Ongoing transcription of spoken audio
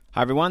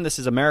Hi, everyone. This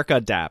is America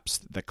Adapts,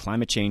 the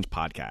climate change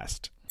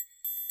podcast.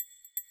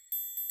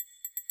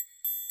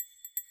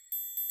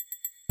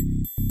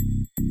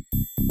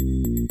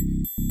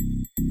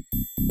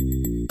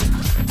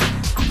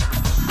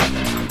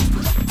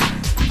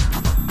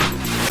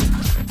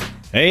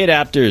 Hey,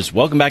 Adapters.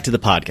 Welcome back to the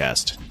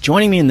podcast.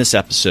 Joining me in this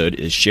episode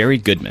is Sherry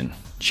Goodman.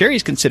 Sherry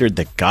is considered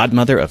the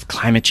godmother of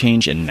climate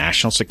change and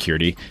national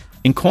security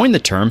and coined the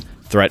term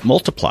threat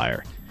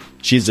multiplier.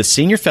 She is a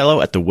senior fellow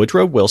at the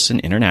Woodrow Wilson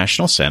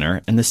International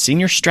Center and the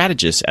senior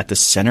strategist at the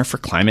Center for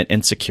Climate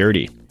and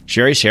Security.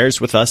 Sherry shares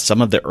with us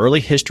some of the early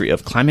history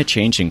of climate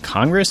change in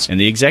Congress and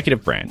the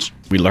executive branch.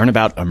 We learn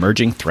about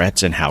emerging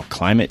threats and how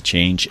climate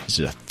change is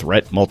a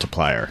threat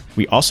multiplier.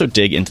 We also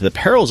dig into the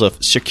perils of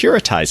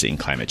securitizing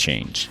climate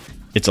change.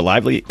 It's a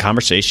lively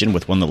conversation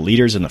with one of the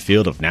leaders in the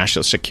field of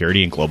national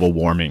security and global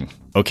warming.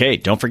 Okay,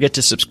 don't forget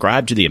to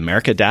subscribe to the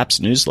America Adapts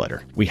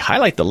newsletter. We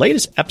highlight the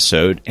latest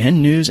episode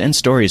and news and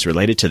stories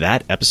related to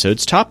that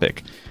episode's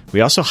topic.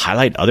 We also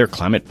highlight other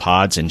climate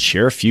pods and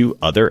share a few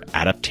other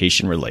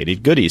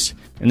adaptation-related goodies.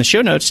 In the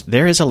show notes,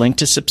 there is a link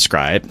to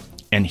subscribe.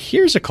 And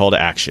here's a call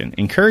to action.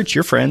 Encourage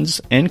your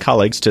friends and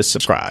colleagues to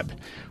subscribe.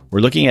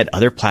 We're looking at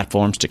other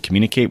platforms to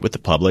communicate with the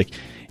public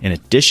in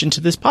addition to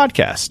this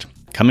podcast.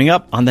 Coming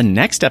up on the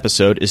next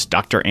episode is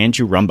Dr.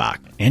 Andrew Rumbach.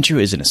 Andrew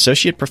is an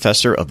associate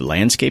professor of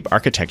landscape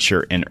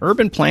architecture and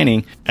urban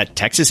planning at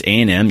Texas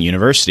A&M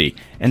University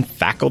and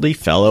faculty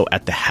fellow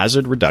at the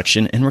Hazard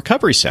Reduction and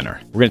Recovery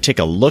Center. We're going to take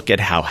a look at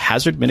how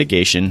hazard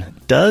mitigation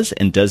does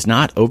and does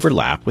not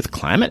overlap with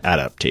climate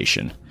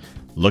adaptation.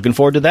 Looking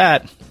forward to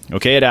that.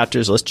 Okay,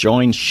 Adapters, let's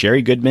join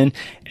Sherry Goodman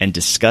and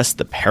discuss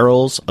the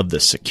perils of the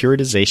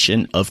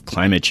securitization of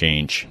climate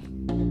change.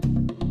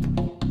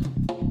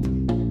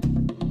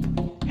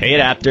 Hey,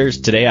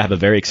 Adapters. Today I have a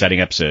very exciting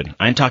episode.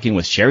 I'm talking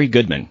with Sherry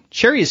Goodman.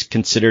 Sherry is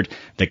considered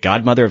the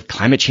godmother of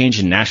climate change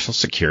and national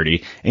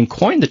security and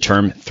coined the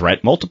term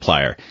threat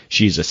multiplier.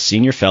 She's a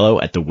senior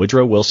fellow at the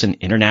Woodrow Wilson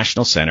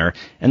International Center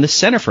and the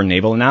Center for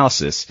Naval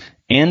Analysis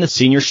and the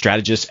senior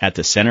strategist at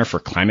the Center for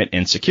Climate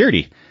and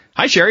Security.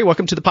 Hi, Sherry.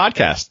 Welcome to the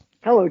podcast.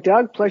 Hello,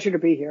 Doug. Pleasure to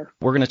be here.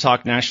 We're going to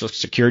talk national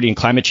security and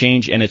climate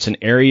change, and it's an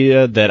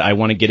area that I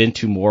want to get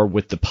into more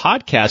with the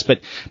podcast,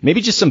 but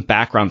maybe just some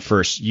background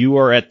first. You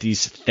are at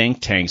these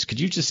think tanks. Could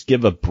you just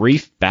give a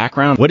brief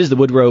background? What is the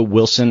Woodrow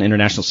Wilson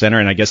International Center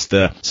and I guess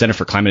the Center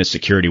for Climate and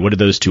Security? What do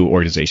those two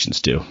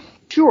organizations do?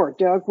 Sure,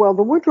 Doug. Well,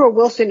 the Woodrow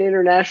Wilson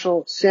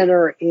International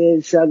Center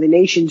is the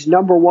nation's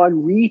number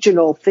one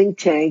regional think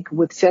tank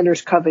with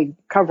centers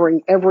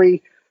covering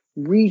every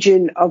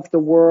region of the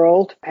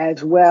world,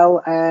 as well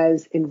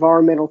as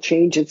environmental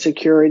change and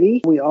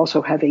security. We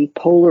also have a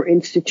Polar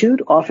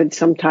Institute, often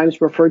sometimes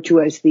referred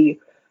to as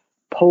the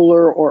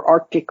Polar or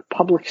Arctic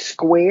Public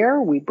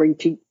Square. We bring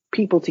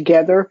people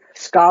together,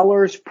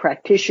 scholars,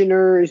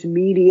 practitioners,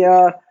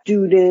 media,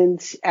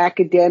 students,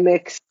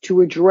 academics, to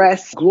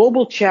address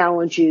global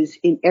challenges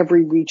in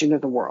every region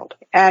of the world.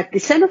 At the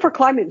Center for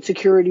Climate and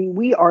Security,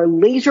 we are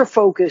laser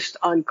focused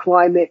on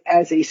climate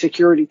as a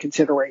security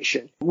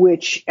consideration,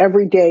 which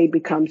every day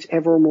becomes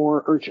ever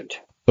more urgent.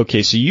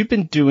 Okay, so you've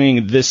been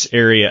doing this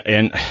area,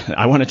 and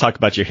I want to talk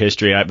about your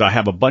history. I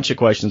have a bunch of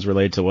questions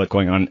related to what's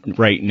going on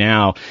right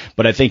now,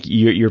 but I think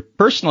your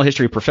personal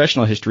history,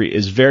 professional history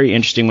is very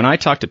interesting. When I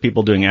talk to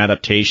people doing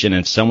adaptation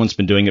and someone's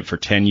been doing it for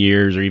 10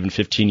 years or even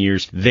 15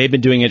 years, they've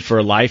been doing it for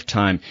a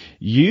lifetime.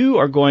 You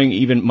are going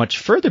even much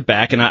further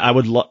back, and I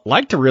would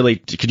like to really,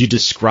 could you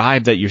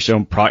describe that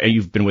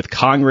you've been with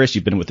Congress,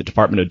 you've been with the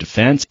Department of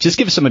Defense? Just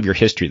give us some of your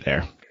history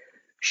there.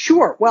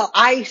 Sure. Well,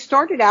 I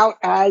started out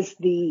as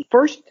the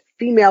first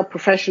female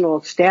professional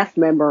staff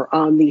member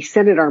on the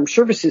Senate Armed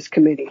Services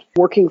Committee,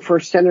 working for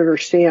Senator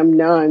Sam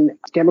Nunn,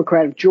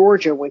 Democrat of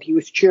Georgia, when he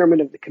was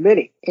chairman of the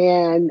committee.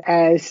 And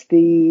as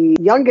the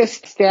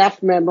youngest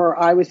staff member,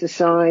 I was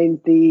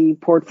assigned the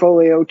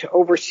portfolio to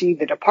oversee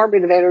the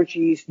Department of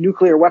Energy's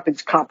nuclear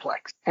weapons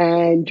complex.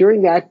 And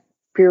during that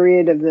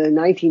period of the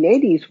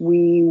 1980s,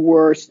 we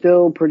were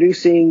still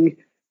producing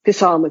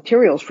fissile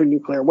materials for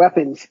nuclear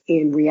weapons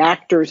in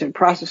reactors and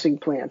processing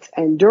plants.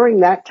 And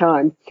during that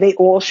time, they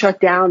all shut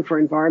down for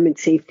environment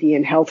safety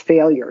and health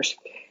failures.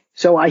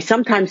 So I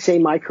sometimes say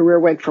my career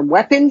went from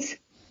weapons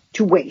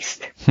to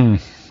waste.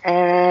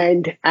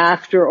 And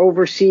after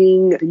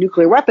overseeing the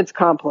nuclear weapons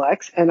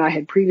complex, and I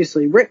had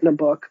previously written a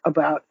book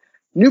about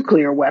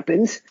nuclear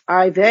weapons,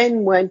 I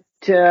then went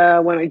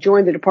when I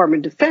joined the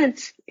Department of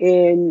Defense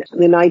in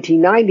the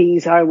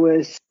 1990s, I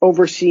was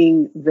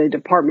overseeing the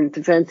Department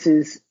of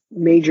Defense's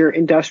major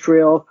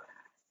industrial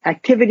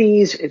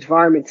activities,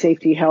 environment,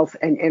 safety, health,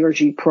 and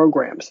energy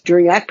programs.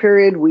 During that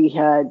period, we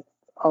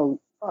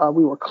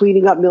were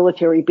cleaning up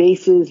military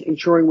bases,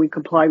 ensuring we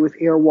complied with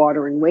air,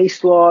 water, and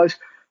waste laws,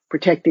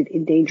 protected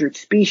endangered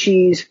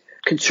species,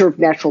 conserved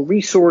natural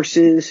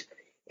resources,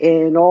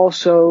 and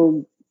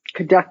also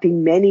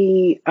conducting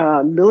many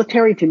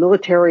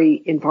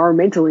military-to-military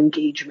environmental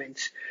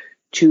engagements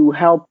to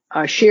help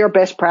share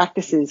best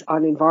practices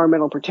on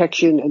environmental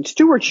protection and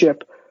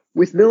stewardship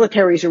with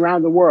militaries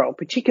around the world,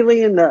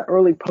 particularly in the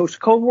early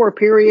post-Cold War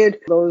period,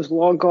 those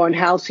long gone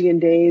halcyon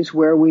days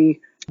where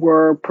we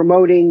were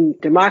promoting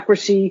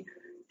democracy,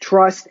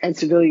 trust, and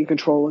civilian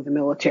control of the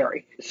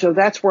military. So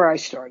that's where I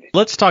started.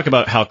 Let's talk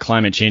about how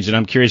climate change, and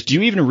I'm curious, do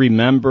you even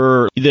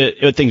remember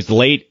the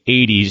late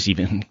 80s,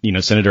 even,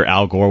 Senator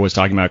Al Gore was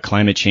talking about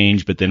climate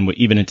change, but then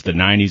even into the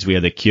 90s, we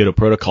had the Kyoto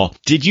Protocol.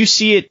 Did you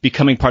see it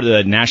becoming part of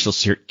the national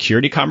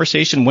security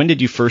conversation? When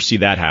did you first see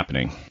that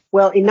happening?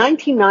 Well, in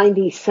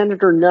 1990,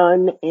 Senator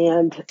Nunn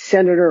and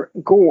Senator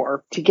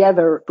Gore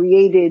together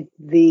created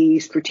the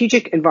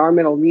Strategic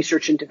Environmental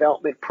Research and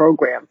Development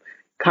Program.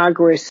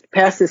 Congress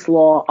passed this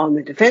law on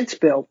the defense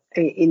bill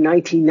in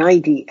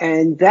 1990,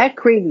 and that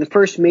created the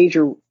first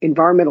major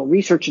environmental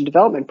research and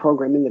development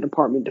program in the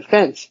Department of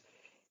Defense.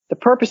 The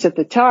purpose at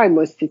the time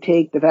was to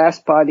take the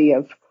vast body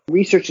of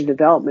research and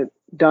development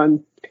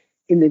done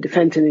in the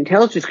defense and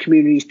intelligence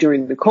communities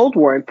during the Cold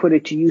War and put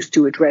it to use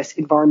to address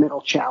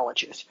environmental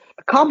challenges.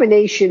 A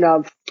combination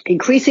of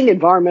increasing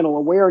environmental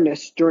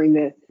awareness during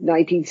the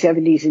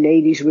 1970s and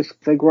 80s with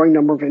the growing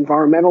number of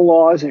environmental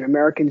laws and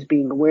Americans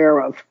being aware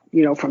of,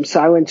 from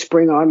Silent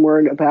Spring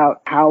onward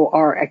about how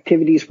our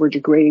activities were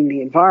degrading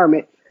the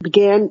environment,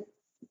 began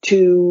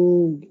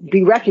to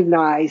be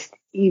recognized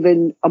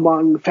even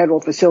among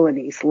federal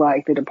facilities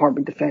like the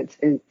Department of Defense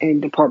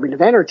and Department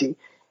of Energy.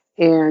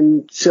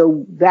 And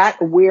so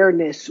that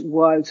awareness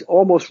was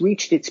almost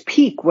reached its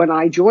peak when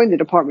I joined the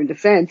Department of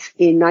Defense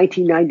in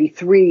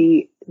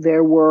 1993.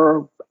 There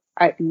were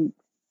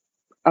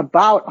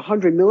about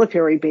 100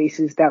 military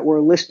bases that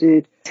were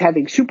listed as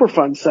having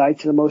Superfund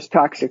sites, the most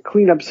toxic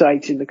cleanup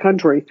sites in the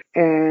country.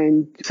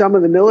 And some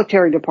of the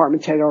military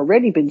departments had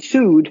already been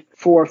sued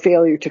for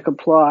failure to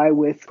comply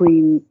with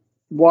Clean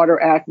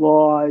Water Act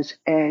laws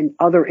and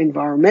other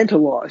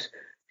environmental laws.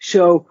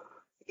 So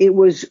it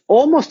was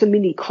almost a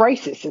mini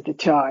crisis at the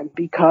time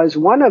because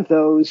one of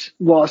those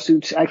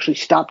lawsuits actually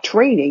stopped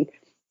training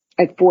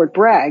at Fort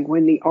Bragg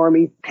when the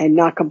Army had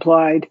not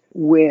complied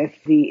with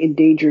the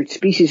Endangered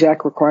Species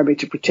Act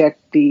requirement to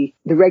protect the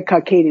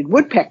red-cockaded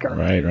woodpecker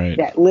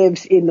that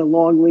lives in the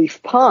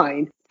longleaf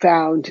pine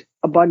found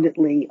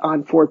abundantly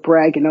on Fort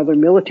Bragg and other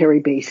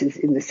military bases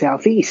in the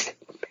southeast.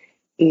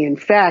 In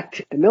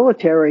fact,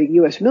 the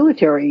U.S.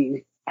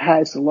 military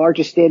has the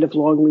largest stand of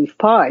longleaf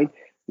pine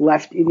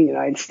left in the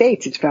United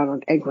States. It's found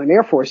on Eglin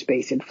Air Force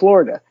Base in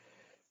Florida.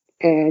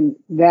 And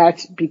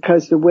that's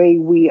because the way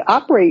we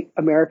operate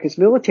America's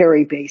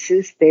military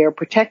bases, they are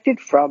protected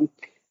from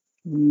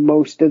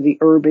most of the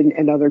urban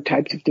and other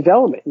types of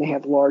development. And they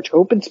have large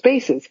open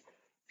spaces.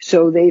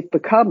 So they've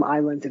become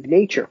islands of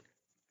nature.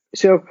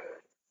 So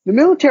the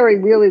military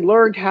really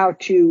learned how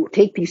to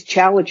take these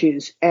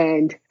challenges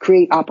and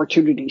create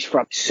opportunities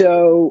from.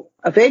 So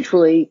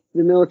eventually,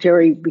 the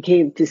military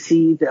became to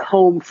see the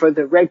home for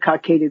the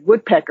red-cockaded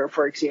woodpecker,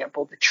 for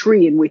example, the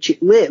tree in which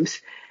it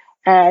lives,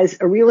 as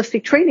a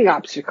realistic training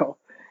obstacle.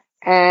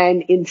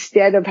 And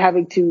instead of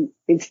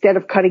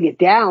cutting it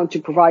down to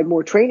provide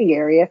more training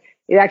area,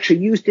 it actually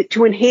used it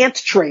to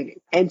enhance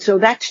training. And so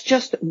that's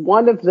just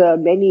one of the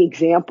many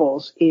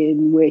examples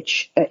in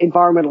which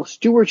environmental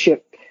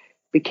stewardship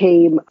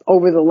became,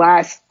 over the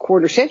last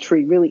quarter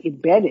century, really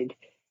embedded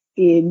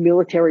in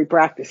military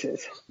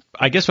practices.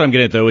 I guess what I'm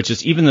getting at, though, is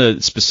just even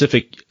the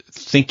specific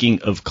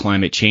thinking of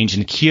climate change.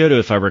 In Kyoto,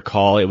 if I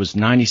recall, it was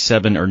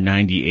 97 or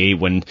 98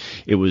 when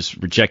it was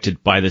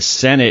rejected by the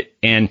Senate.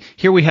 And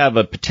here we have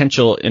a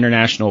potential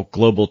international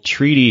global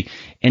treaty.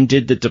 And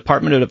did the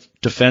Department of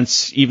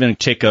Defense even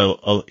take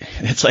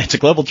it's a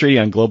global treaty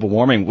on global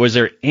warming? Was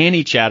there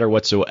any chatter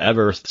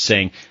whatsoever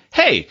saying,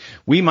 hey,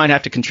 we might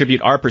have to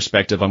contribute our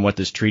perspective on what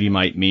this treaty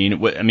might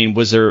mean? I mean,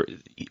 was there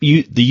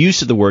the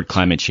use of the word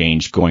climate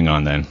change going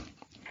on then?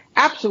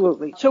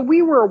 Absolutely. So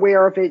we were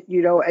aware of it,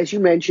 as you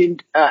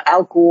mentioned,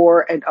 Al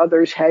Gore and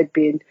others had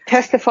been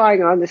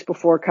testifying on this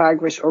before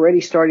Congress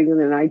already starting in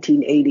the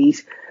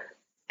 1980s.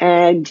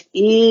 And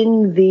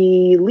in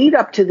the lead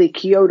up to the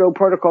Kyoto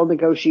Protocol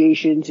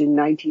negotiations in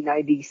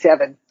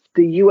 1997,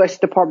 the U.S.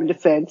 Department of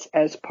Defense,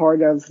 as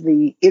part of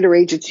the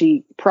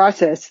interagency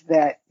process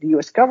that the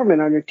U.S.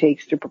 government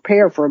undertakes to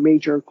prepare for a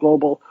major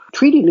global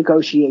treaty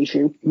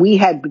negotiation, we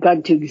had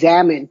begun to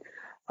examine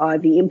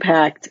the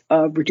impact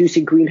of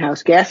reducing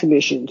greenhouse gas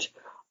emissions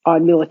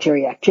on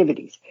military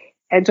activities.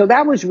 And so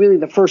that was really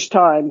the first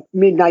time,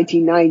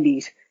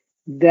 mid-1990s,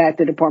 that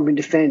the Department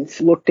of Defense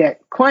looked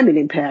at climate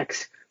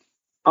impacts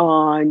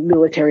on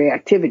military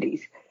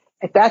activities.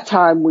 At that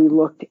time, we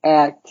looked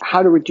at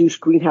how to reduce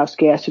greenhouse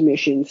gas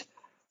emissions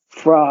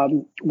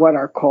from what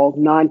are called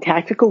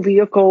non-tactical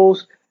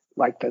vehicles,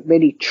 like the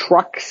many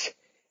trucks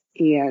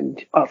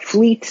and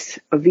fleets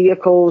of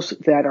vehicles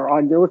that are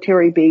on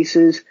military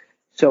bases.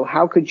 So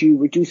how could you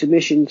reduce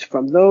emissions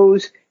from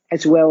those,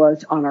 as well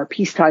as on our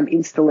peacetime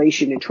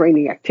installation and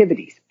training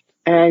activities?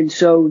 And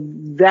so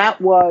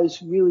that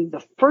was really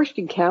the first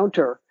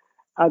encounter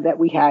that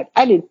we had.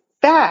 And in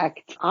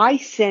fact, I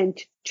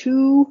sent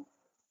 2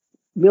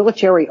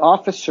 military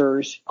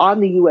officers on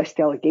the U.S.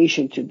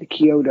 delegation to the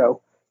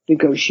Kyoto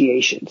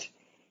negotiations.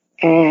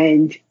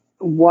 And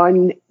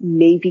one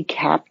Navy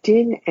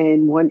captain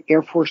and one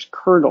Air Force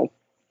colonel.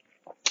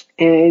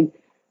 And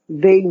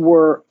they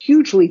were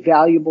hugely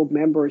valuable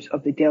members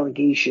of the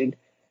delegation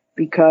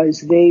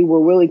because they were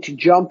willing to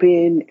jump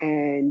in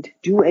and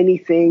do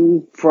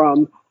anything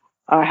from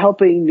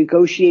helping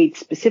negotiate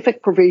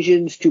specific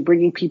provisions to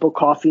bringing people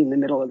coffee in the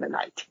middle of the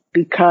night.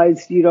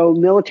 Because,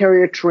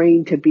 military are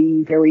trained to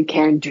be very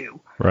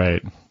can-do.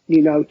 Right.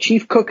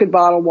 Chief cook and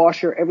bottle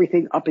washer,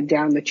 everything up and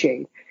down the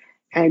chain.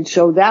 And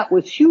so that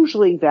was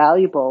hugely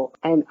valuable.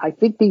 And I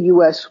think the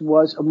U.S.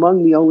 was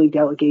among the only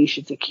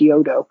delegations at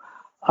Kyoto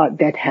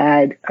that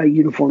had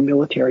uniformed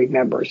military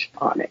members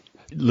on it.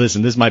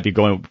 Listen, this might be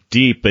going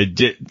deep, but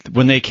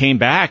when they came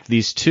back,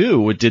 these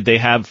two, did they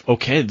have,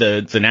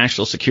 the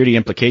national security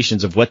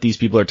implications of what these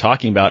people are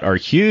talking about are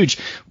huge.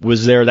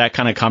 Was there that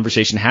kind of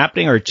conversation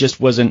happening, or it just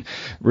wasn't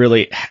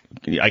really,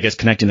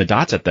 connecting the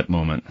dots at that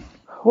moment?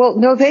 Well,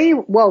 no, they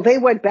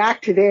went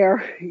back to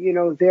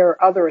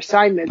their other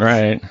assignments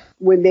right.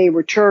 when they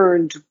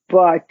returned,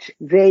 but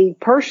they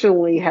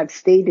personally have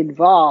stayed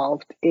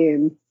involved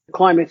in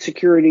climate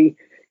security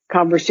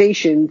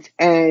conversations.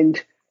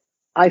 And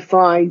I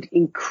find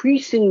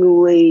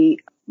increasingly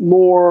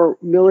more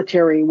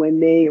military, when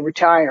they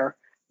retire,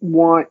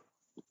 want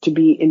to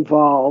be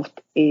involved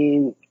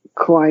in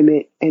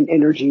climate and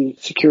energy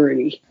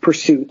security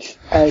pursuits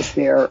as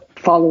their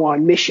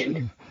follow-on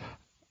mission.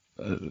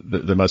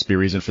 There must be a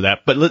reason for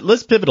that. But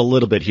let's pivot a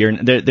little bit here.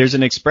 There's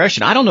an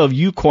expression. I don't know if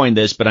you coined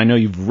this, but I know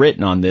you've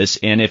written on this.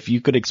 And if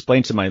you could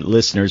explain to my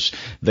listeners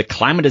the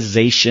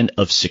climatization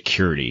of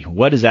security.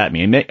 What does that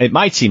mean? It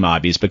might seem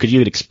obvious, but could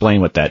you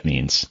explain what that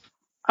means?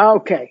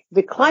 Okay.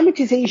 The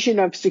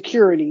climatization of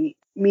security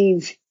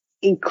means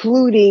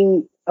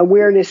including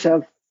awareness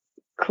of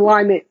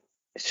climate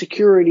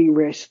security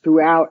risks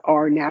throughout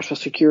our national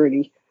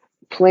security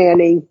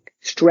planning,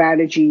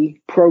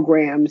 strategy,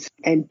 programs,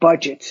 and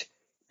budgets.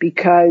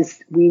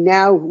 Because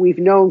we've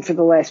known for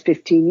the last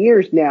 15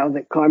 years now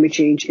that climate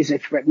change is a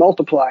threat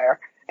multiplier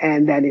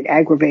and that it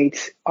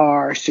aggravates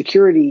our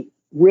security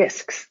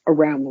risks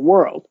around the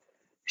world.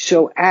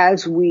 So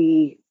as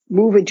we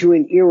move into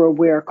an era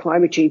where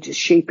climate change is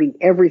shaping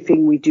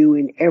everything we do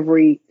in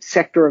every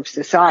sector of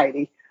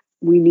society,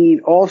 we need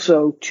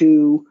also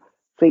to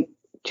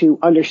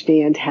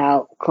understand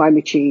how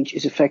climate change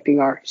is affecting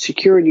our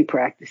security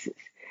practices.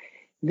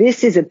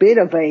 This is a bit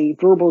of a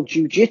verbal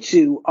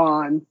jujitsu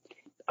on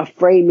a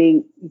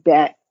framing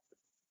that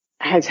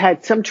has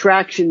had some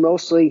traction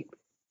mostly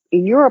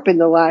in Europe in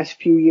the last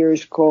few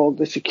years, called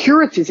the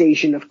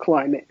securitization of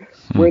climate,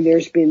 where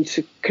there's been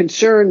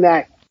concern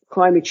that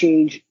climate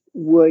change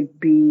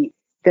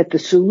that the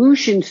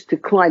solutions to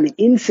climate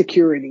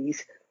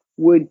insecurities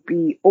would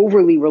be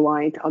overly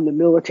reliant on the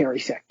military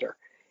sector.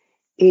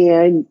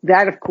 And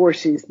that, of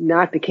course, is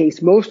not the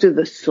case. Most of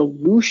the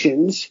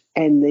solutions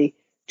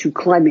to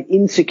climate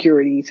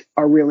insecurities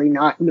are really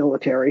not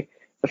military.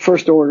 The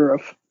first order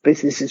of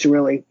business is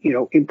really,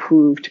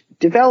 improved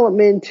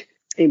development,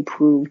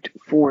 improved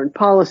foreign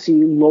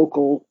policy,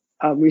 local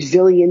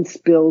resilience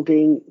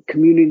building,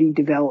 community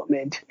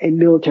development, and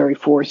military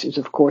force is,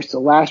 of course, the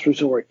last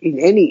resort in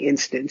any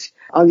instance.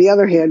 On the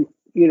other hand,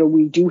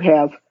 we do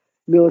have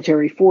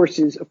military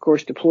forces, of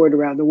course, deployed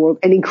around the world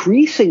and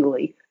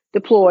increasingly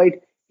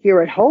deployed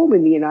here at home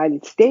in the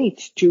United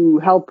States to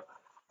help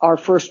our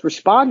first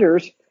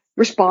responders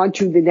respond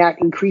to the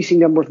increasing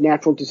number of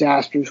natural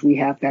disasters we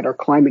have that are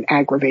climate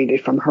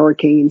aggravated, from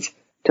hurricanes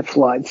to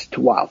floods to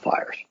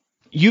wildfires.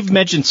 You've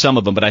mentioned some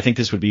of them, but I think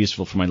this would be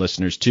useful for my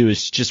listeners too,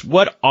 is just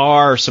what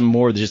are some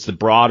more just the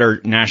broader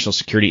national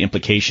security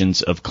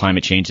implications of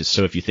climate change?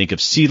 So if you think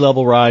of sea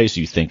level rise,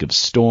 you think of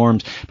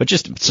storms, but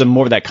just some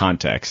more of that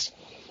context.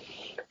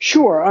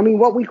 Sure. I mean,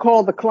 what we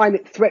call the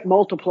climate threat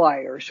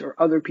multipliers, or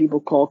other people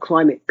call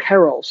climate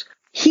perils.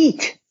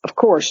 Heat, of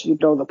course,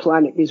 the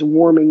planet is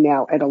warming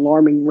now at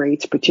alarming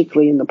rates,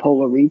 particularly in the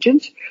polar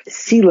regions.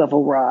 Sea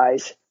level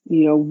rise,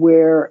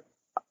 where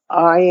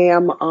I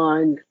am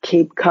on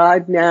Cape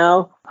Cod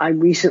now, I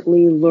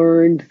recently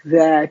learned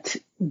that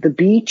the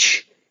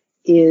beach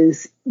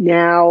has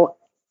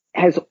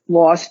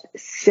lost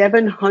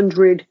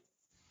 700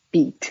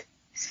 feet,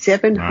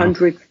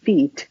 700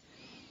 feet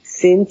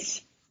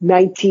since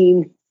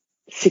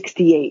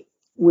 1968,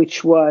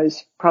 which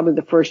was probably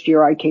the first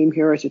year I came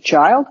here as a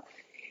child.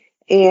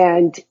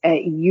 And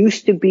it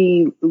used to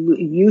be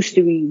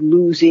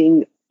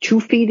losing 2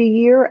 feet a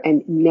year.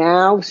 And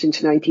now,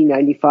 since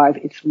 1995,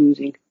 it's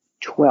losing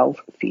 12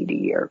 feet a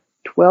year,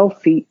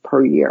 12 feet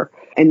per year.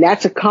 And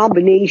that's a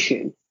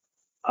combination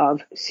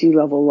of sea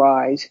level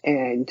rise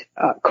and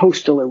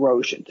coastal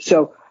erosion.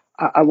 So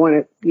I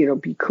want to,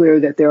 be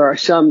clear that there are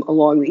some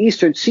along the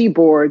eastern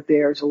seaboard.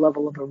 There's a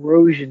level of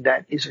erosion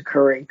that is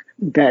occurring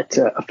that's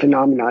a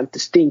phenomenon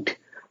distinct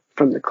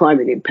from the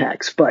climate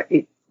impacts, but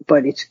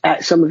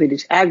some of it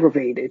is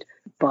aggravated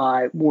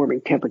by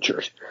warming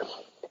temperatures.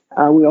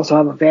 We also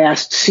have a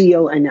vast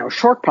seal and now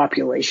shark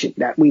population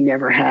that we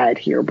never had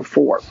here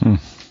before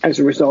as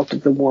a result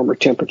of the warmer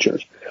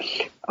temperatures.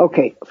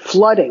 Okay,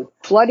 flooding.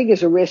 Flooding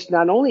is a risk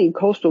not only in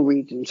coastal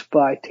regions,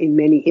 but in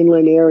many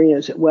inland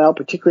areas as well,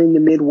 particularly in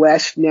the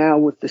Midwest now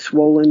with the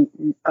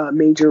swollen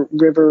major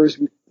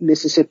rivers,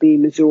 Mississippi,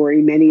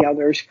 Missouri, many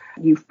others.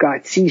 You've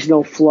got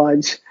seasonal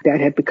floods that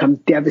have become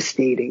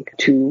devastating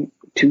to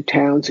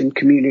towns and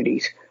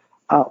communities.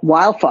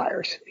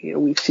 Wildfires,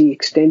 we see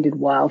extended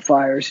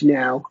wildfires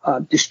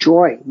now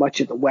destroying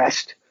much of the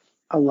West,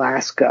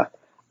 Alaska,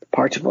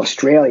 parts of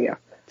Australia.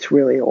 It's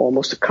really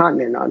almost a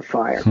continent on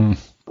fire.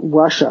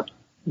 Russia.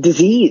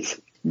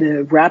 Disease,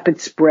 the rapid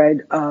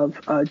spread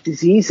of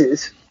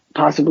diseases,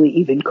 possibly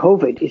even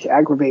COVID, is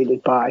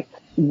aggravated by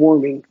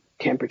warming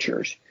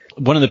temperatures.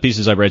 One of the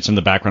pieces I read, some of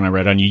the background I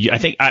read on you, I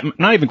think, I'm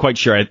not even quite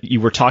sure,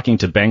 you were talking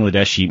to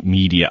Bangladeshi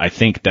media. I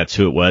think that's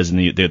who it was. And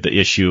the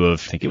issue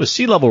of, I think it was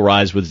sea level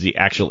rise was the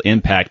actual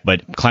impact,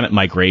 but climate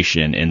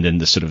migration and then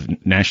the sort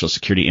of national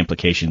security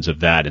implications of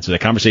that. And so the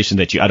conversation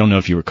that I don't know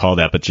if you recall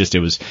that, but just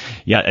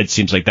it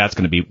seems like that's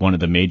going to be one of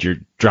the major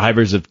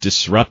drivers of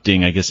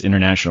disrupting, I guess,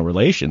 international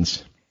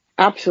relations.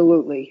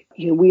 Absolutely.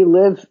 We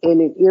live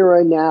in an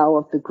era now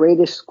of the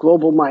greatest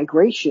global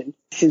migration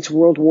since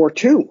World War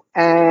II.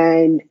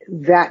 And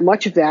that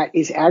much of that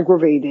is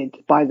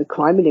aggravated by the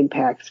climate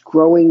impacts,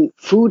 growing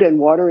food and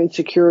water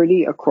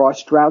insecurity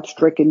across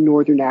drought-stricken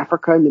Northern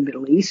Africa and the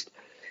Middle East,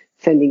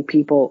 sending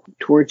people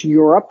towards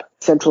Europe,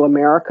 Central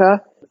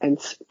America, and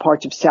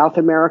parts of South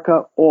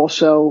America,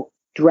 also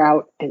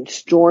drought and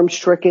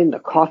storm-stricken. The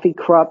coffee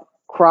crop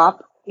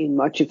in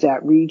much of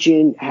that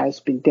region has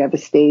been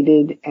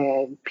devastated,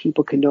 and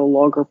people can no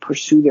longer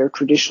pursue their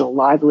traditional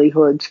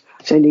livelihoods,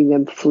 sending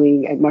them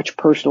fleeing at much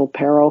personal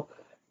peril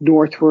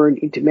northward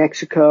into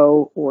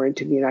Mexico or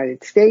into the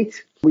United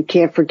States. We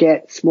can't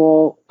forget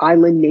small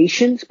island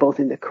nations, both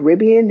in the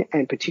Caribbean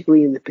and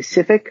particularly in the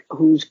Pacific,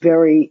 whose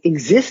very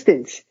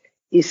existence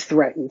is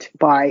threatened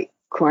by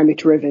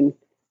climate-driven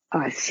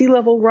sea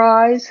level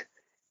rise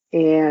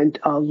and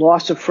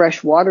loss of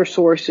fresh water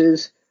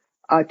sources,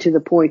 to the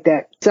point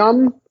that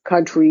some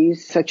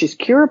countries, such as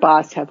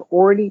Kiribati, have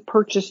already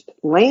purchased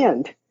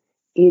land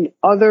in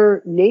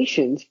other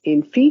nations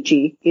in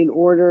Fiji in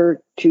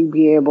order to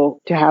be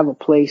able to have a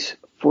place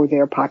for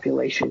their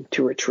population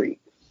to retreat.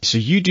 So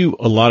you do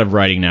a lot of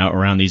writing now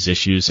around these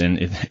issues, and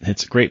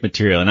it's great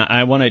material. And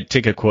I want to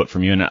take a quote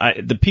from you.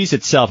 And the piece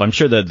itself, I'm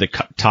sure the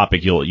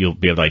topic you'll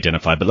be able to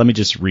identify, but let me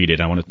just read it.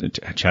 I want to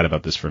chat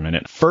about this for a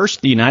minute. First,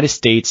 the United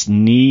States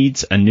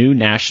needs a new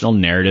national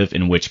narrative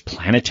in which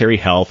planetary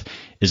health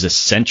is a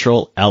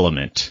central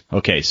element.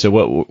 Okay, so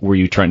what were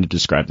you trying to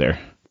describe there?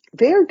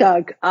 There,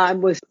 Doug, I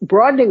was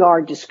broadening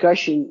our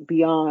discussion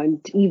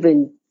beyond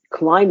even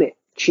climate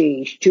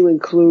change to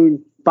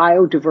include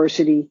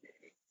biodiversity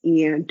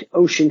and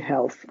ocean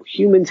health.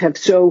 Humans have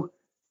so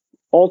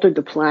altered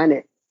the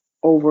planet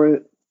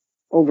over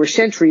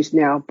centuries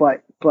now,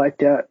 but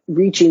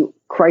reaching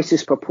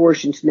crisis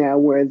proportions now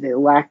where they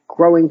lack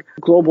growing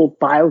global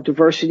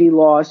biodiversity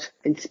loss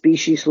and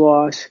species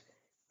loss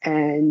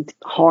and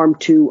harm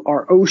to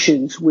our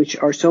oceans, which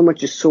are so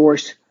much a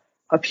source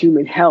of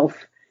human health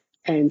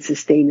and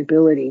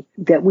sustainability,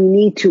 that we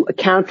need to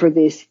account for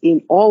this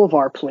in all of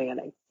our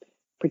planning,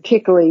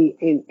 particularly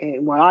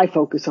in what I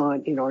focus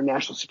on in our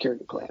national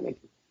security planning.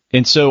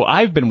 And so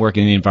I've been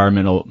working in the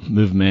environmental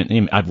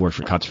movement. I've worked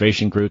for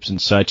conservation groups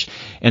and such,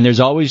 and there's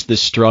always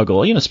this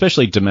struggle,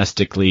 especially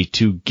domestically,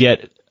 to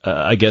get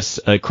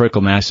a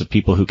critical mass of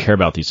people who care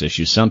about these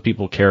issues. Some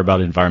people care about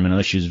environmental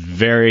issues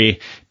very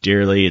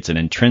dearly. It's an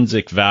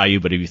intrinsic value.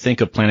 But if you think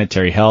of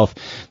planetary health,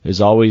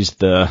 there's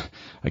always a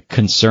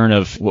concern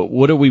of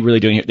what are we really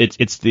doing here?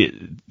 It's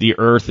the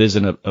Earth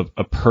isn't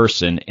a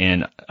person.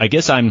 And I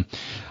guess I'm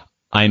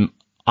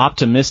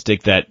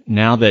optimistic that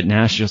now that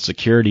national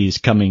security is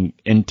coming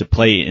into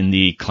play in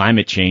the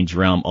climate change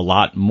realm a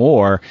lot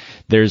more,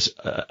 there's,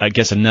 I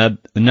guess,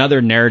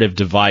 another narrative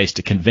device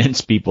to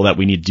convince people that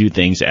we need to do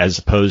things, as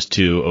opposed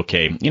to,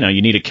 okay,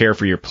 you need to care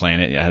for your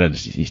planet. I don't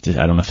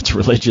know if it's a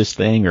religious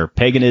thing or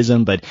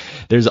paganism, but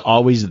there's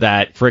always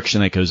that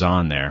friction that goes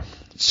on there.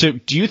 So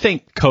do you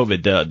think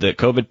COVID, the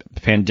COVID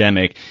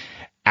pandemic,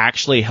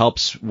 actually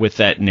helps with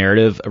that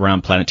narrative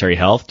around planetary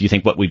health? Do you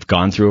think what we've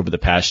gone through over the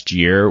past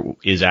year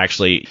is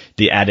actually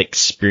the added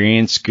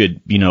experience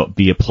could,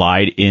 be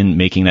applied in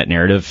making that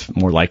narrative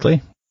more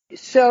likely?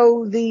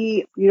 So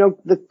the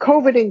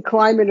COVID and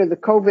climate, or the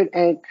COVID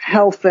and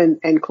health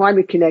and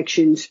climate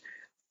connections,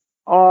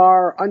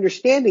 our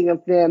understanding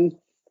of them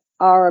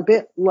are a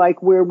bit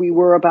like where we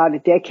were about a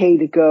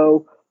decade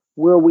ago,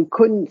 where we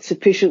couldn't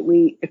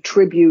sufficiently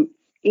attribute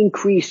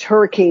increased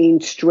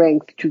hurricane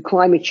strength to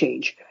climate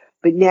change.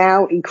 But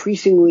now,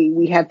 increasingly,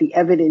 we have the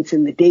evidence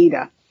and the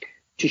data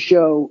to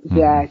show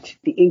that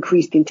the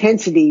increased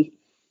intensity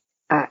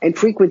and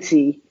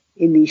frequency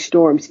in these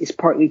storms is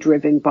partly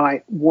driven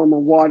by warmer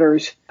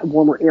waters and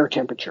warmer air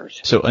temperatures.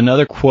 So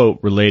another quote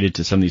related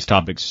to some of these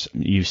topics,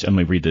 let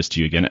me read this to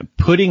you again.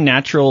 Putting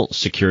natural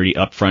security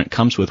up front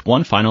comes with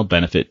one final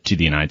benefit to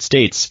the United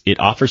States. It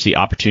offers the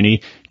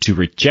opportunity to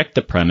reject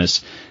the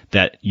premise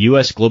that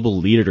U.S. global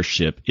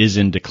leadership is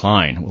in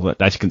decline. Well,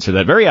 I consider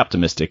that very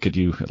optimistic. Could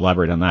you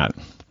elaborate on that?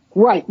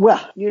 Right. Well,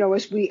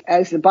 as the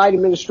Biden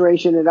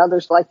administration and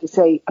others like to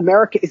say,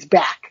 America is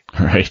back.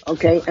 Right.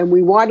 Okay. And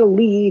we want to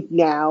lead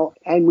now,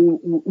 and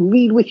we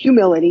lead with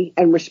humility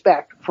and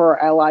respect for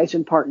our allies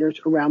and partners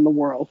around the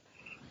world.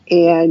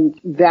 And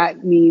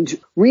that means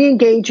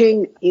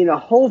re-engaging in a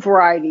whole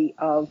variety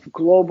of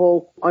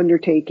global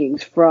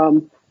undertakings,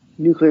 from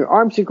nuclear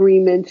arms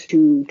agreements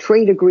to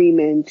trade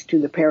agreements to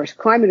the Paris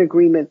Climate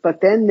Agreement.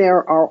 But then there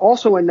are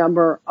also a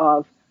number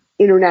of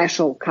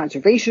international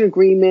conservation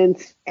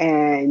agreements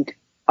and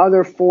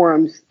other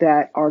forums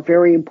that are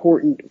very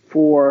important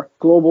for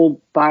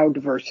global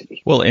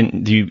biodiversity. Well,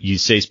 and you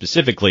say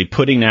specifically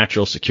putting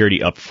national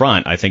security up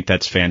front. I think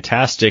that's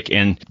fantastic.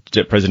 And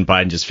President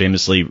Biden just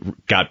famously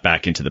got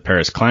back into the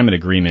Paris Climate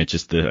Agreement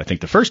I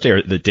think the first day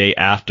or the day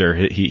after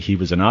he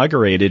was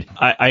inaugurated.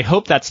 I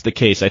hope that's the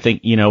case. I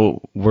think, I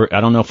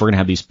don't know if we're going to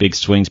have these big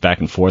swings back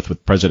and forth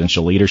with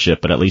presidential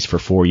leadership, but at least for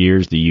 4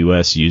 years, the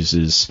U.S.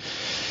 uses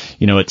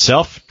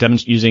itself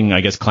using,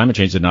 I guess, climate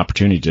change as an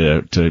opportunity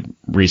to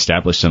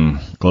reestablish some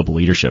global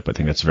leadership. I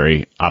think that's a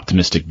very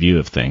optimistic view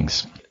of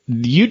things.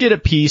 You did a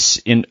piece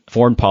in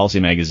Foreign Policy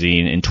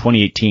magazine in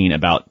 2018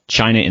 about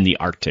China in the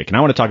Arctic, and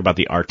I want to talk about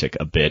the Arctic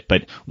a bit.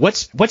 But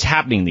what's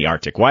happening in the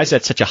Arctic? Why is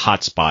that such a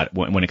hot spot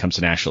when it comes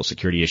to national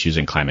security issues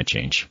and climate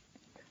change?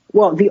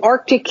 Well, the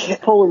Arctic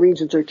polar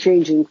regions are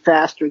changing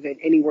faster than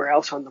anywhere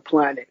else on the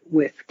planet,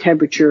 with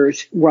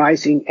temperatures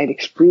rising at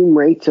extreme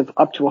rates of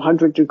up to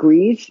 100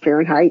 degrees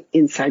Fahrenheit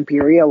in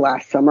Siberia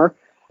last summer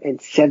and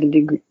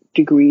 70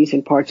 degrees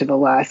in parts of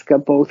Alaska,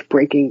 both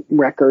breaking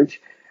records.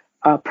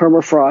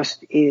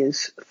 Permafrost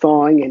is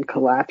thawing and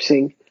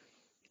collapsing,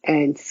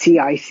 and sea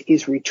ice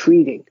is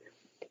retreating.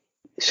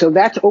 So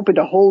that's opened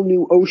a whole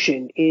new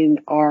ocean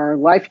in our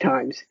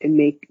lifetimes and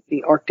make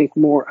the Arctic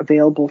more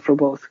available for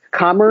both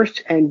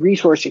commerce and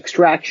resource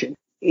extraction.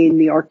 In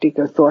the Arctic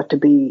are thought to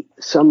be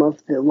some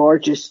of the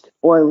largest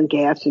oil and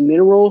gas and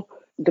mineral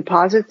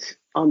deposits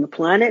on the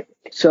planet.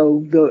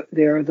 So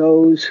there are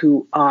those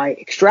who eye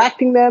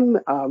extracting them.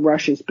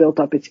 Russia's built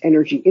up its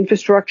energy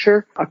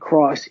infrastructure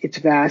across its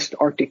vast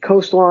Arctic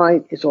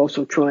coastline, is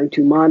also trying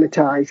to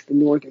monetize the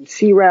Northern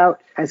Sea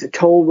Route as a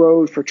toll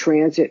road for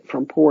transit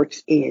from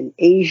ports in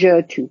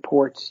Asia to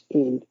ports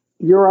in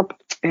Europe,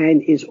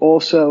 and is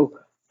also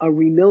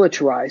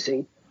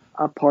remilitarizing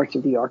parts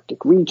of the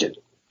Arctic region.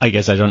 I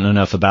guess I don't know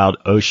enough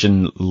about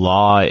ocean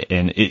law,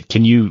 and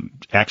can you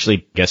actually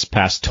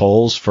pass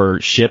tolls for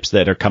ships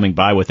that are coming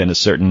by within a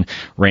certain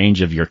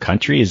range of your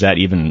country? Is that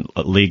even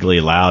legally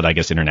allowed, I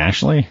guess,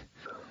 internationally?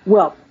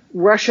 Well,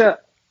 Russia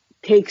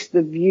takes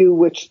the view,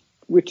 which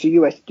the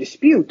U.S.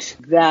 disputes,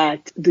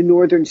 that the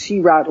Northern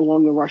Sea Route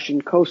along the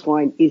Russian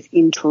coastline is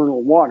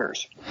internal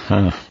waters.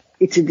 Huh.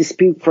 It's a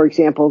dispute, for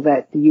example,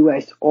 that the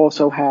U.S.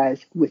 also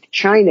has with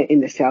China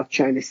in the South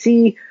China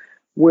Sea,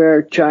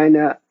 where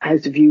China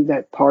has the view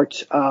that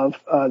parts of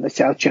the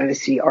South China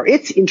Sea are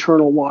its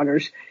internal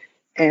waters,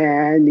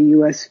 and the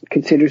U.S.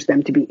 considers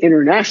them to be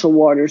international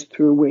waters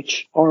through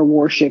which our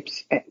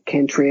warships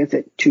can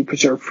transit to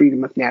preserve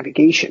freedom of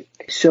navigation.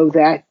 So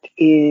that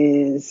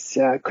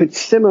could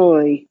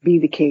similarly be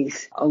the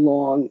case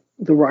along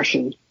the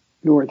Russian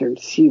Northern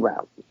Sea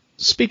Route.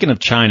 Speaking of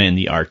China in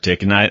the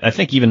Arctic, and I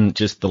think even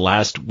just the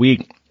last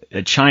week,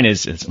 China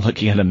is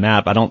looking at a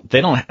map. They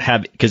don't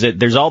have, because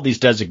there's all these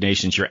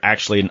designations. You're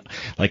actually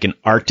like an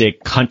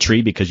Arctic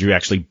country because you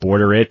actually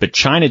border it, but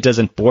China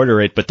doesn't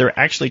border it, but they're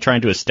actually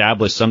trying to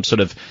establish some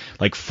sort of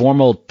like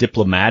formal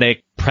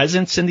diplomatic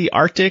presence in the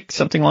Arctic,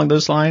 something along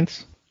those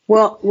lines.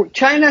 Well,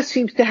 China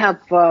seems to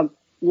have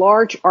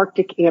large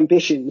Arctic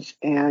ambitions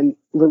and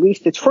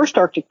released its first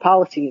Arctic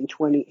policy in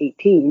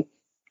 2018,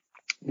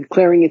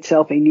 declaring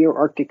itself a near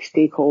Arctic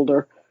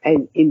stakeholder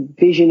and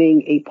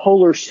envisioning a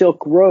polar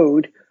Silk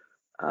Road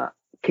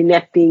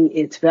connecting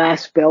its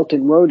vast Belt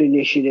and Road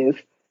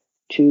Initiative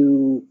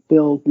to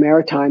build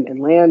maritime and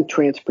land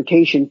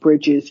transportation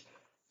bridges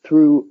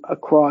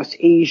across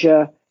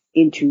Asia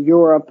into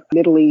Europe,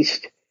 Middle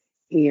East,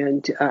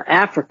 and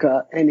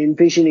Africa, and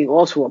envisioning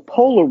also a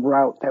polar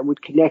route that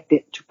would connect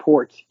it to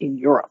ports in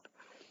Europe.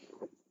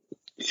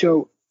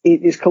 So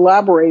it is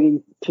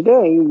collaborating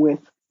today with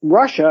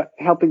Russia,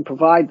 helping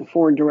provide the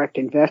foreign direct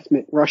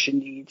investment Russia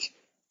needs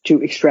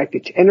to extract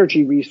its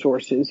energy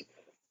resources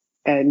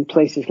and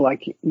places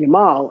like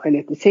Yamal, and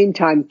at the same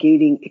time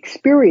gaining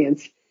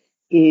experience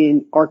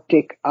in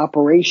Arctic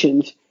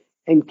operations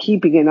and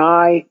keeping an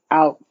eye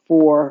out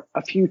for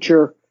a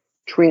future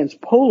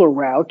transpolar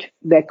route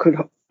that could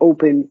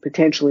open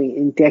potentially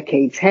in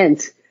decades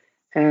hence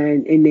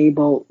and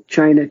enable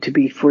China to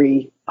be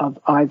free of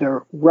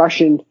either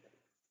Russian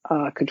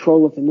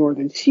control of the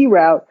Northern Sea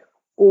Route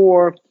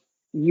or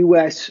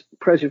U.S.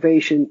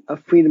 preservation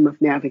of freedom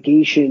of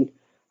navigation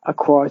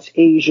across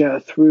Asia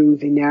through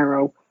the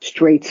narrow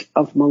Straits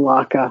of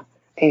Malacca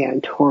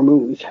and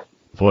Hormuz.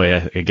 Boy,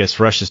 I guess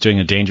Russia's doing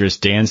a dangerous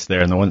dance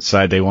there. On the one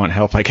side, they want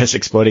help, I guess,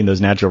 exploiting those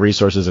natural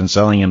resources and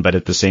selling them. But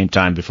at the same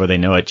time, before they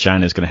know it,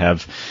 China's going to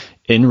have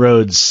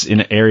inroads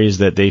in areas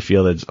that they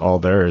feel that's all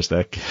theirs.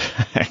 That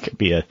could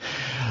be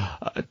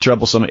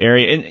troublesome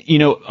area.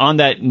 And, on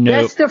that note.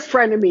 Best of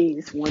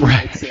frenemies, one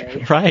might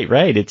say.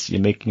 Right.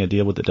 You're making a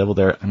deal with the devil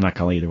there. I'm not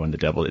calling either one the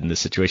devil in this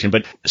situation.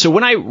 But so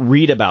when I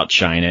read about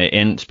China,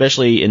 and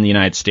especially in the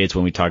United States,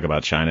 when we talk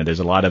about China, there's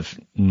a lot of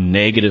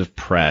negative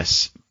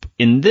press.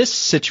 In this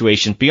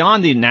situation,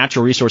 beyond the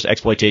natural resource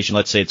exploitation,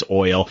 let's say it's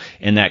oil,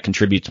 and that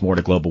contributes more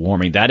to global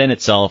warming, that in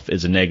itself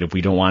is a negative.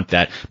 We don't want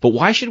that. But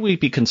why should we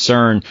be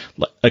concerned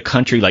a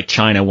country like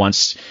China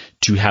wants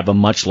to have a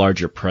much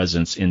larger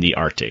presence in the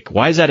Arctic?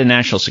 Why is that a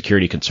national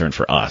security concern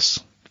for us?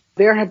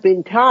 There have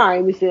been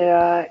times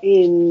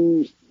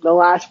in the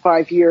last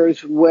 5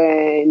 years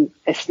when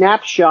a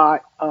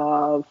snapshot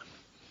of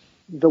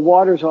the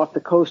waters off the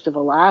coast of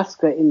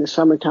Alaska in the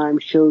summertime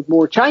showed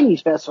more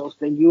Chinese vessels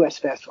than U.S.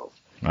 vessels.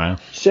 Wow.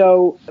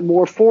 So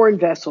more foreign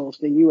vessels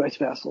than U.S.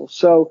 vessels.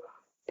 So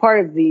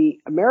part of the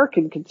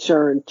American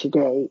concern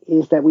today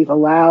is that we've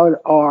allowed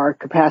our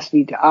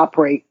capacity to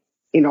operate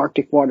in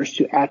Arctic waters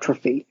to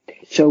atrophy.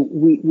 So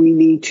we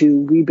need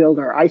to rebuild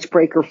our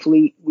icebreaker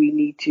fleet. We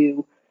need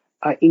to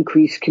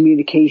increase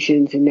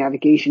communications and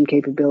navigation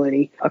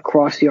capability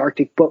across the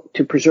Arctic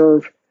to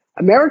preserve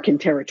American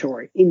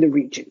territory in the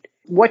region.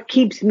 What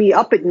keeps me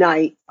up at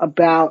night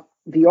about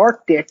the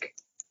Arctic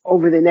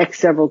over the next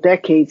several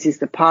decades is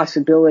the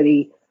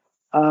possibility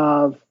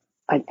of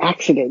an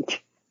accident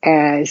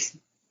as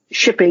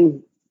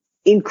shipping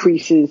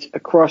increases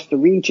across the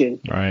region.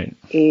 Right.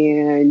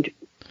 And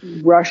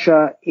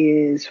Russia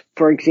is,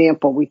 for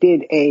example, we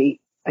did a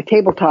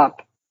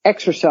tabletop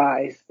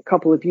exercise a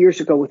couple of years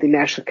ago with the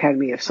National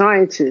Academy of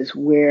Sciences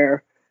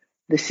where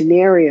the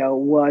scenario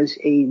was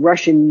a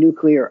Russian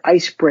nuclear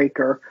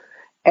icebreaker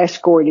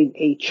escorting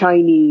a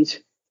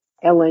Chinese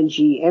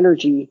LNG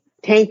energy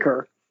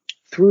tanker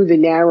through the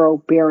narrow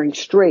Bering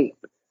Strait,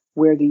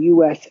 where the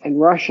U.S. and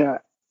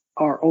Russia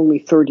are only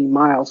 30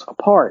 miles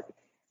apart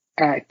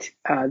at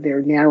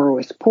their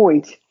narrowest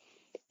points,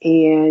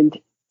 and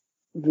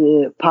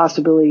the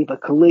possibility of a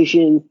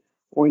collision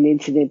or an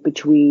incident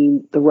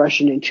between the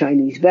Russian and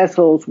Chinese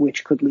vessels,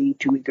 which could lead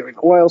to either an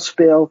oil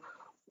spill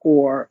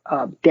or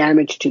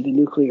damage to the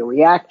nuclear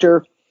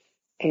reactor,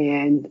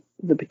 and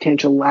the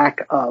potential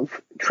lack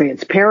of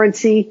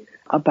transparency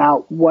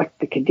about what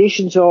the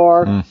conditions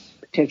are,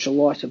 potential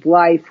loss of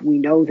life. We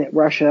know that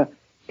Russia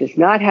does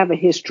not have a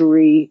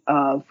history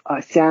of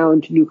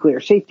sound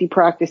nuclear safety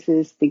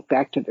practices. Think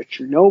back to the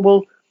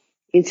Chernobyl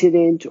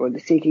incident or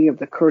the sinking of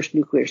the Kursk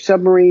nuclear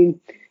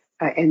submarine.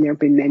 And there have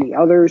been many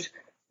others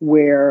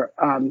where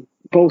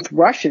both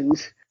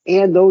Russians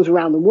and those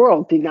around the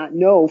world did not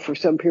know for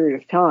some period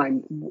of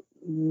time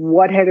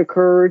what had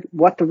occurred,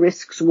 what the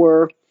risks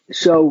were.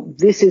 So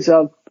this is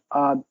of,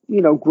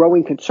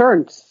 growing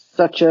concern.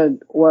 Such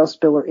an oil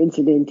spill or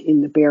incident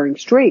in the Bering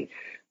Strait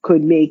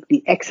could make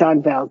the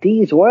Exxon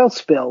Valdez oil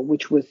spill,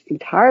 which was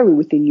entirely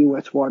within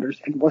U.S. waters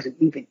and wasn't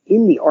even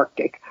in the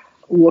Arctic,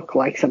 look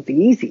like something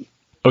easy.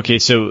 Okay,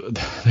 so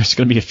there's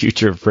going to be a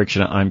future of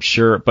friction, I'm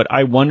sure, but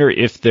I wonder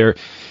if there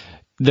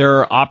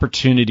are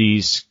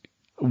opportunities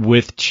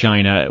with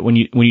China when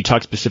you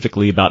talk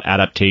specifically about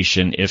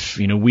adaptation. If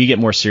we get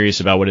more serious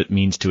about what it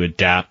means to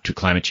adapt to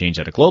climate change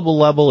at a global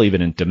level,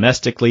 even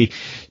domestically,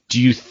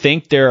 do you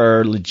think there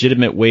are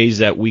legitimate ways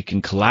that we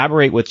can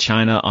collaborate with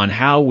China on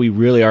how we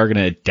really are going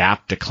to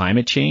adapt to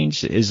climate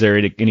change? Is there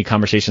any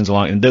conversations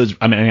along? And those,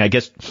 I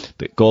guess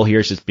the goal here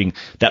is just being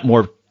that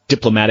more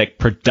diplomatic,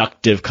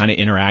 productive kind of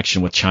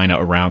interaction with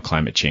China around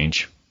climate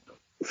change.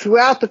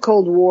 Throughout the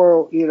Cold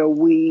War,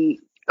 we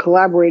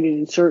collaborated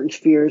in certain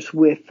spheres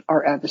with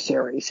our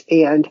adversaries,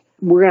 and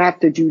we're going to have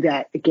to do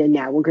that again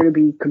now. We're going to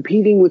be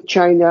competing with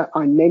China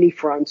on many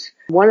fronts.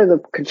 One of the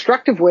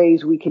constructive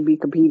ways we can be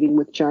competing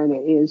with China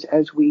is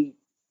as we,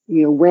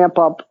 ramp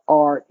up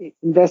our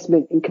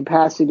investment in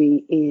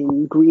capacity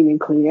in green and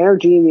clean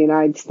energy in the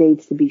United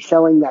States to be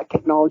selling that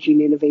technology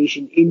and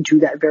innovation into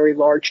that very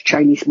large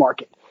Chinese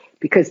market,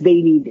 because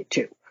they need it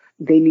too.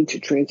 They need to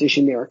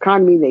transition their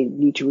economy. They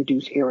need to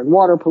reduce air and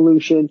water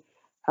pollution.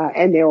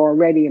 And they're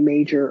already a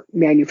major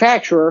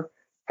manufacturer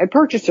and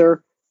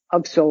purchaser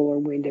of solar,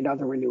 wind, and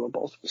other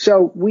renewables.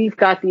 So we've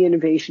got the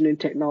innovation and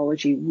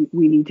technology.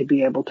 We need to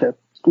be able to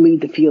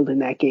lead the field in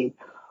that game.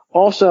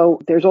 Also,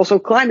 there's also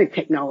climate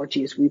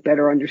technologies. We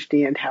better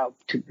understand how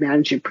to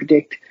manage and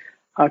predict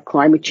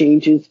climate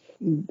changes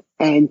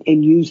and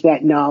use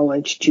that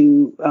knowledge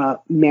to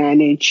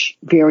manage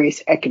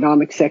various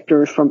economic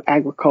sectors from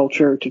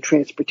agriculture to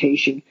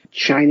transportation.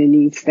 China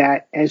needs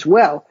that as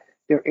well.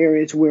 There are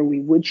areas where we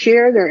would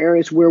share. There are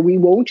areas where we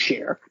won't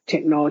share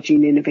technology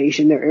and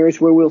innovation. There are areas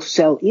where we'll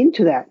sell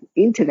into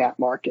that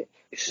market.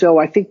 So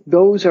I think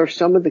those are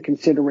some of the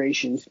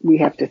considerations we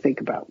have to think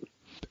about.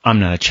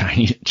 I'm not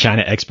a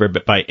China expert,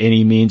 but by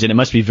any means, and it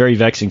must be very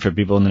vexing for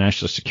people in the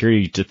national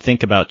security to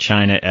think about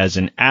China as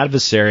an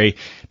adversary,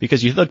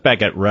 because you look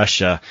back at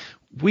Russia,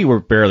 we were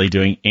barely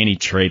doing any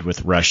trade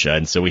with Russia.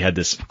 And so we had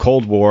this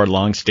Cold War,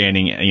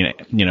 long-standing,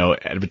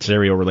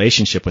 adversarial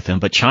relationship with them.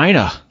 But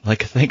China,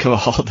 think of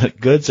all the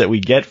goods that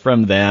we get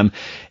from them.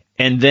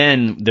 And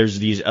then there's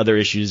these other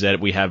issues that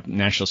we have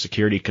national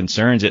security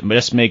concerns. It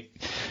must make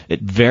it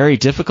very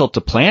difficult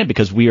to plan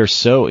because we are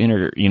so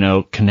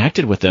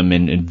connected with them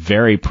in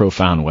very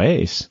profound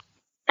ways.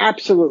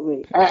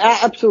 Absolutely.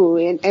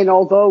 Absolutely. And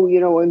although,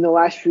 in the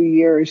last few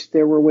years,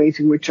 there were ways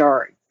in which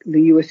the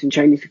U.S. and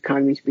Chinese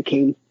economies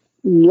became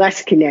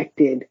less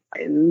connected,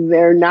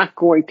 they're not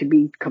going to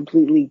be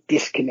completely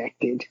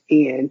disconnected.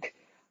 And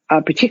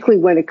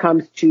particularly when it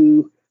comes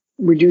to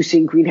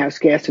reducing greenhouse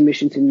gas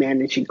emissions and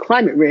managing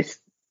climate risk,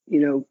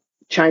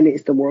 China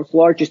is the world's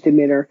largest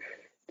emitter.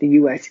 The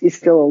U.S. is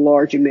still a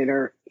large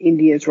emitter.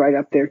 India is right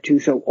up there too.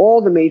 So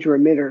all the major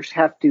emitters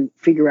have to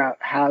figure out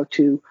how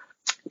to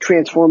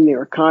transform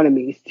their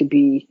economies to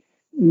be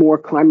more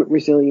climate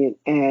resilient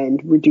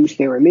and reduce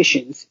their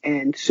emissions.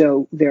 And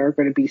so there are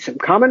going to be some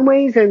common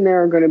ways and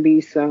there are going to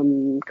be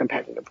some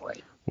competitive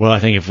ways. Well, I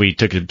think if we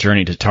took a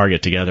journey to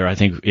Target together, I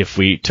think if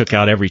we took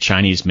out every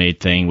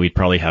Chinese-made thing, we'd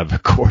probably have a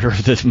quarter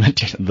of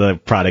the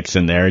products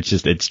in there. It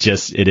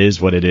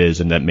is what it is,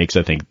 and that makes,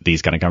 I think,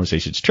 these kind of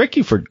conversations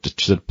tricky for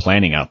just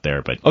planning out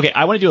there. But okay,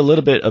 I want to do a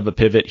little bit of a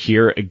pivot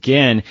here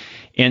again.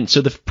 And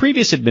so the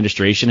previous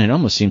administration, it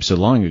almost seems so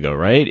long ago,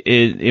 right?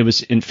 It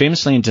was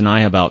famously in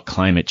denial about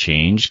climate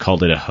change,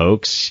 called it a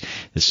hoax.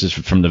 This is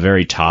from the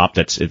very top.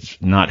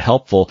 It's not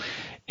helpful.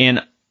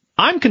 And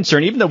I'm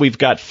concerned, even though we've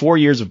got 4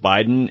 years of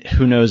Biden,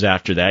 who knows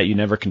after that? You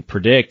never can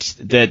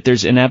predict that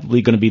there's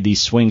inevitably going to be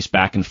these swings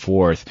back and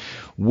forth.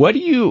 What do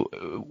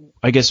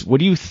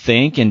you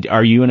think? And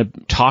are you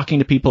talking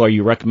to people? Are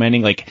you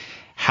recommending,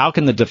 how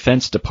can the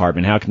Defense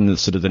Department, how can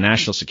the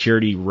national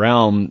security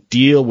realm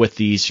deal with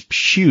these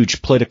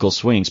huge political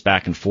swings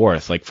back and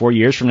forth? 4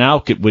 years from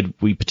now, would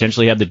we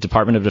potentially have the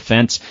Department of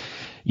Defense,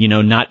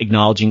 not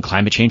acknowledging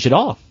climate change at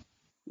all?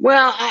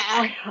 Well,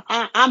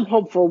 I'm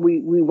hopeful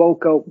we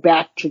won't go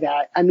back to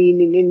that. I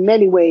mean, in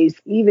many ways,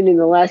 even in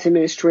the last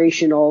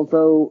administration,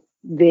 although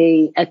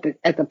they, at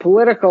the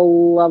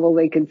political level,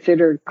 they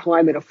considered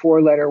climate a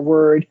 4-letter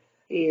word,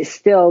 is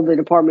still the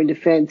Department of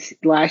Defense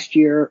last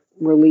year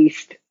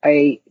released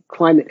a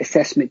climate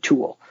assessment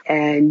tool.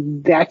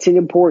 And that's an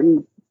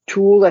important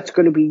tool that's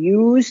going to be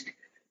used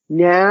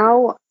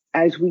now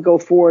as we go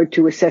forward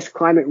to assess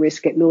climate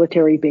risk at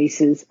military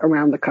bases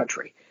around the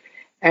country.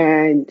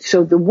 And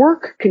so the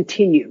work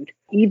continued,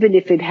 even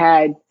if they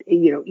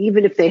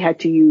had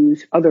to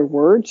use other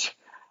words,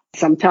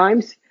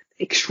 sometimes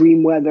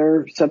extreme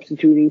weather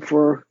substituting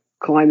for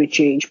climate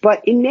change.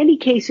 But in many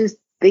cases,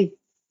 they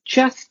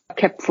just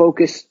kept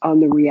focused on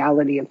the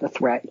reality of the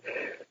threat.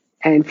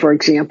 And for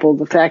example,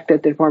 the fact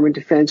that the Department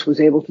of Defense was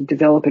able to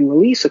develop and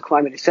release a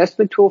climate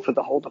assessment tool for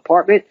the whole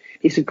department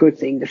is a good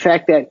thing. The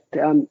fact that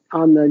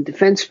on the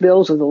defense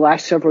bills of the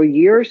last several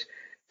years,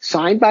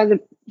 signed by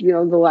the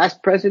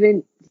last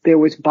president, there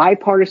was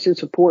bipartisan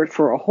support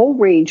for a whole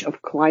range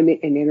of climate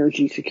and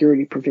energy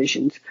security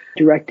provisions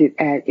directed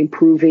at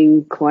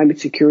improving climate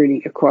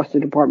security across the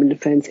Department of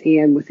Defense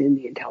and within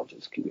the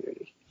intelligence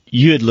community.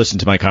 You had listened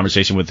to my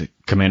conversation with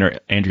Commander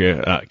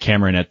Andrea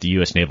Cameron at the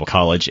U.S. Naval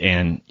College,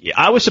 and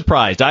I was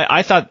surprised.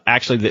 I thought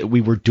actually that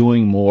we were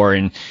doing more,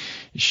 and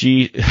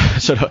she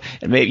sort of,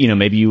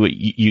 maybe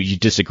you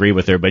disagree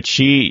with her, but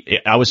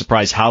I was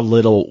surprised how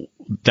little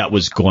that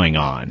was going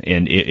on,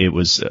 and it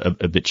was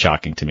a bit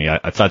shocking to me.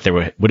 I thought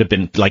there would have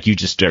been, like you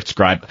just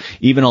described,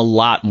 even a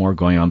lot more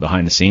going on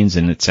behind the scenes,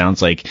 and it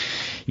sounds like,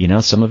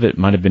 some of it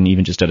might have been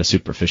even just at a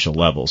superficial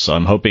level. So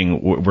I'm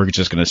hoping we're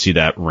just going to see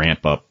that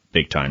ramp up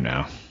big time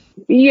now.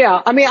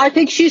 Yeah, I mean, I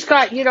think she's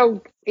got,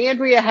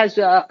 Andrea has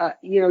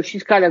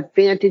she's got a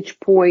vantage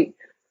point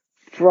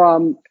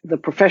from the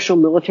professional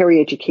military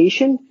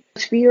education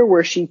sphere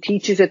where she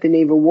teaches at the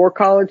Naval War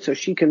College, so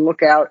she can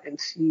look out and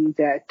see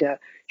that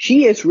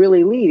she is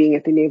really leading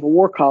at the Naval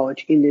War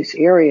College in this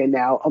area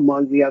now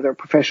among the other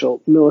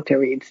professional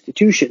military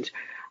institutions.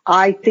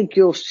 I think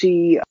you'll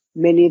see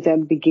many of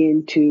them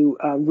begin to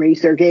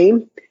raise their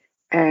game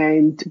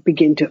and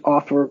begin to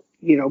offer,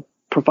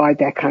 provide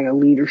that kind of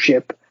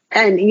leadership.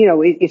 And,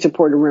 it's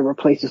important to remember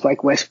places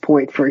like West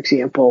Point, for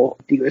example,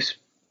 the U.S.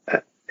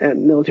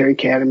 Military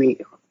Academy,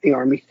 the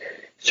Army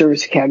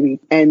Service Academy,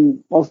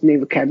 and also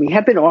Naval Academy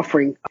have been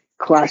offering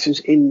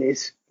classes in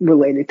this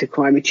related to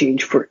climate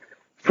change for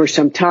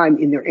some time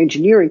in their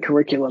engineering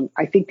curriculum.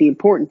 I think the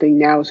important thing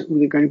now is that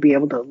we're going to be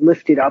able to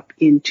lift it up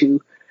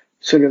into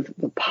sort of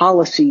the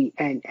policy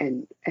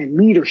and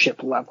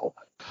leadership level.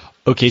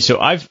 Okay, so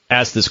I've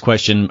asked this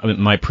question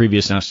in my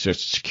previous national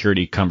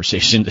security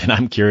conversations, and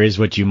I'm curious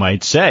what you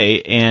might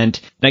say. And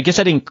I guess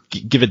I didn't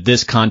give it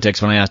this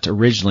context when I asked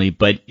originally,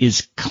 but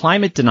is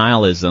climate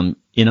denialism,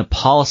 in a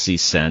policy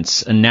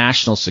sense, a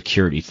national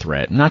security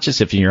threat? Not just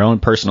if in your own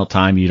personal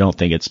time you don't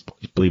think it's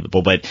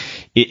believable, but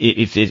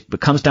if it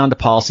comes down to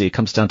policy, it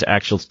comes down to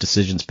actual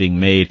decisions being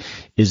made,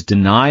 is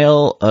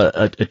denial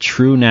a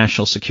true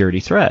national security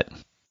threat?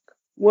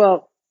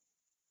 Well,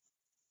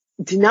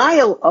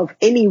 denial of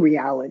any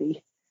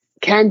reality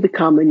can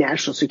become a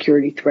national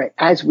security threat,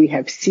 as we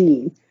have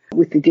seen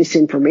with the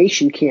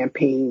disinformation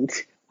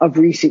campaigns of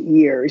recent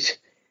years,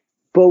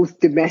 both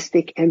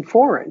domestic and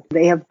foreign.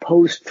 They have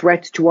posed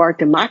threats to our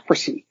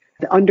democracy.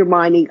 the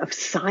undermining of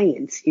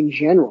science in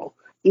general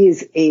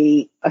is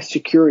a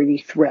security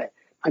threat.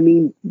 I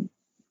mean,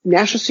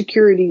 national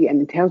security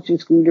and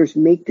intelligence leaders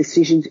make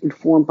decisions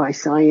informed by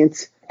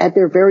science at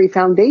their very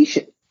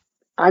foundation.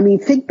 I mean,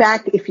 think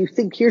back, if you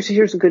think, here's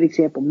a good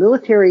example.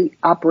 Military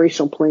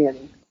operational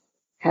planning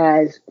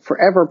has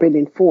forever been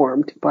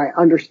informed by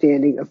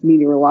understanding of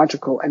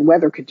meteorological and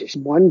weather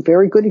conditions. One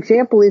very good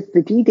example is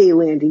the D-Day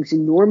landings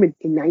in Normandy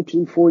in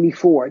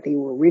 1944. They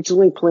were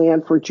originally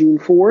planned for June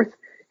 4th,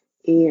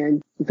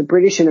 and the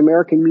British and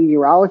American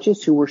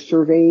meteorologists who were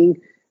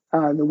surveying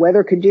the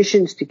weather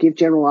conditions to give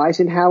General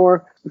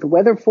Eisenhower the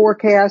weather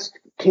forecast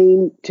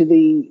came to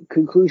the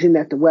conclusion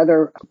that the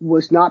weather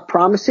was not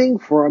promising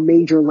for a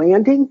major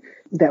landing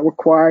that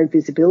required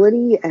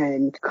visibility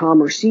and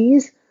calmer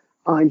seas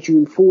on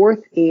June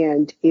 4th.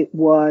 And it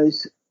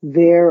was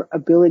their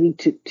ability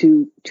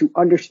to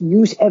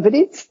use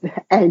evidence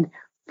and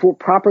for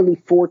properly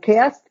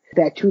forecast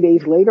that 2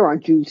 days later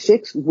on June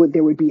 6th,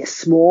 there would be a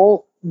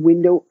small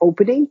window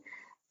opening.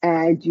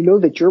 And,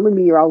 the German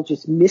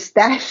meteorologists missed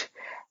that.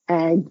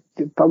 And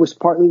that was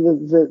partly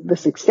the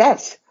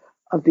success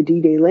of the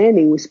D-Day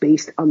landing was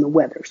based on the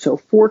weather.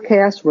 So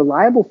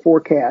reliable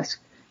forecasts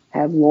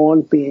have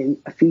long been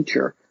a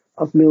feature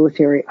of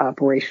military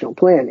operational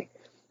planning.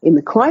 In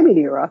the climate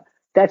era,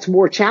 that's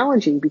more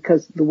challenging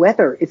because the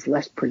weather is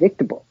less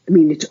predictable. I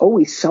mean, it's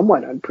always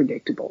somewhat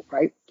unpredictable,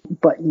 right?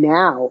 But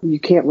now you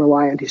can't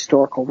rely on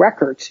historical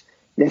records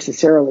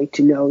necessarily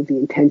to know the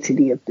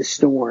intensity of the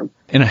storm.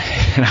 And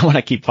I want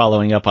to keep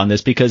following up on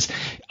this because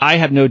I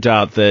have no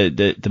doubt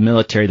the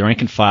military, the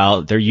rank and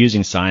file, they're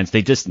using science.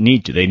 They just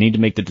need to. They need to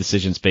make the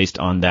decisions based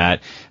on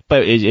that.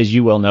 But as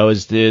you well know,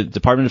 is the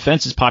Department of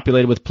Defense is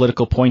populated with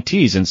political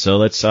appointees. And so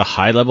let's a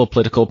high-level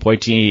political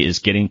appointee is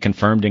getting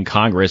confirmed in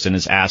Congress and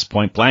is asked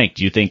point blank,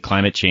 do you think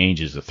climate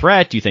change is a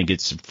threat? Do you think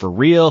it's for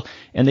real?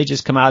 And they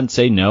just come out and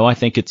say, no, I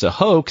think it's a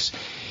hoax.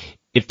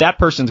 If that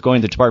person's going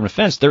to the Department of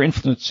Defense, they're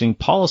influencing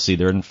policy.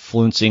 They're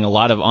influencing a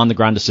lot of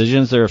on-the-ground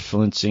decisions. They're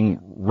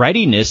influencing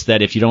readiness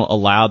that if you don't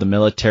allow the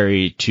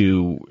military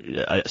to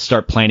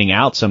start planning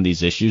out some of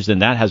these issues, then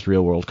that has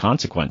real-world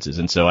consequences.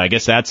 And so I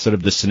guess that's sort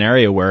of the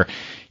scenario where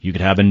you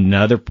could have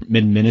another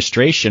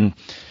administration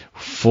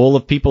full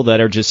of people that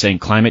are just saying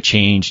climate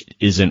change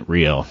isn't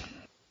real.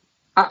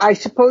 I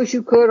suppose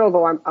you could,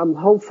 although I'm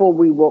hopeful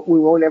we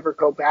won't ever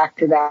go back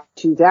to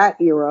that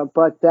era,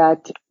 but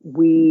that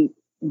we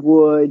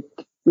would,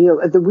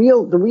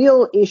 the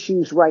real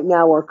issues right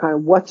now are kind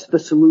of what's the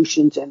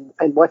solutions and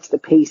what's the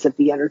pace of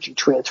the energy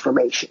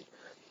transformation.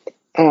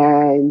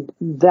 And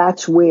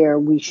that's where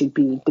we should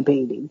be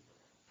debating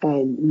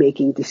and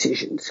making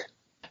decisions.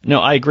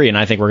 No, I agree. And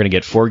I think we're going to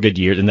get 4 good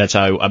years. And that's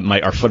how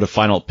our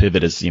final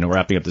pivot is,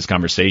 wrapping up this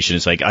conversation.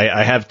 It's like,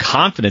 I have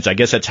confidence. I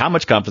guess that's how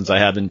much confidence I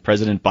have in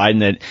President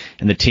Biden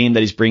and the team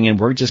that he's bringing in.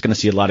 We're just going to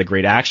see a lot of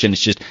great action.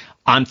 It's just,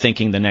 I'm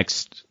thinking the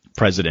next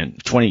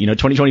president,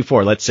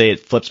 2024, let's say it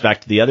flips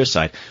back to the other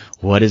side.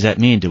 What does that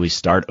mean? Do we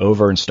start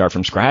over and start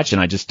from scratch?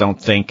 And I just don't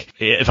think,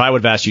 if I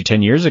would have asked you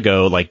 10 years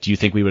ago, do you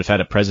think we would have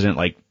had a president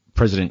like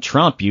President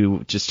Trump?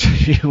 You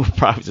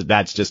probably said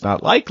that's just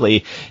not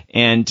likely.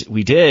 And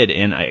we did.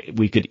 And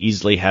we could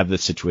easily have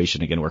this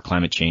situation again where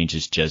climate change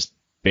is just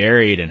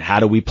buried. And how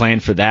do we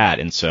plan for that?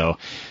 And so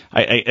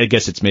I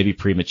guess it's maybe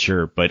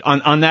premature. But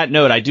on that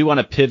note, I do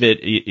want to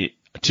pivot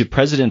to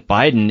President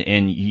Biden,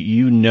 and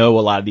a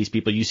lot of these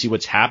people, you see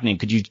what's happening.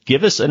 Could you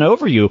give us an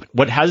overview?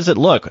 How does it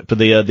look for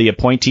the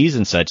appointees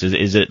and such?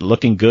 Is it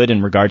looking good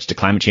in regards to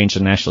climate change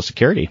and national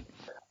security?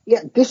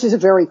 Yeah, this is a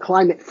very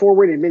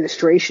climate-forward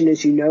administration.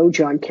 As you know,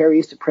 John Kerry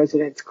is the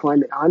president's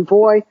climate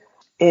envoy,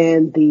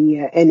 and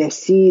the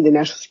NSC, the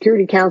National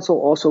Security Council,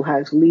 also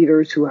has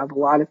leaders who have a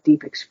lot of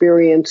deep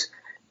experience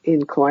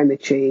in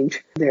climate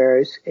change.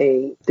 There's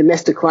a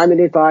domestic climate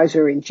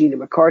advisor in Gina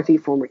McCarthy,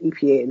 former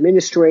EPA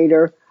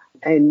administrator.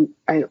 And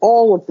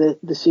all of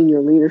the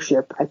senior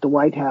leadership at the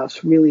White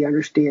House really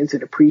understands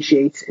and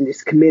appreciates and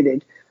is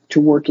committed to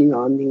working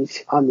on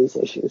these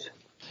issues.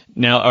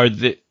 Now, are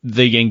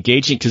the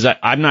engaging, because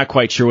I'm not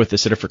quite sure with the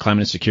Center for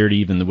Climate and Security,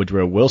 even the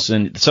Woodrow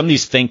Wilson, some of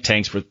these think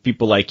tanks with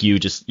people like you,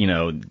 just,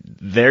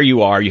 there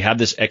you are, you have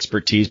this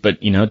expertise, but,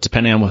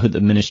 depending on who the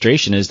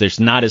administration is, there's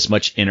not as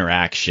much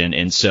interaction.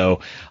 And so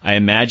I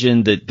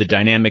imagine that the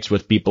dynamics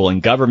with people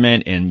in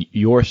government and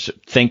your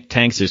think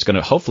tanks, there's going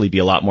to hopefully be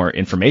a lot more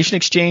information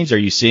exchange. Are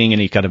you seeing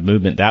any kind of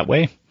movement that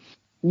way?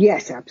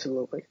 Yes,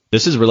 absolutely.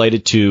 This is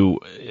related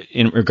to,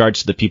 in regards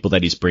to the people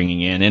that he's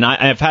bringing in. And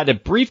I've had a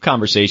brief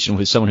conversation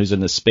with someone who's in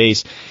this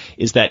space,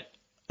 is that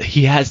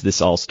he has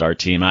this all-star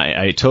team.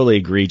 I totally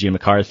agree, Jim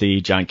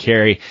McCarthy, John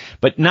Kerry,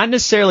 but not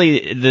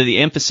necessarily the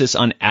emphasis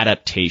on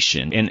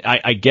adaptation. And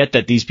I get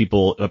that these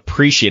people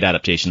appreciate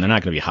adaptation. They're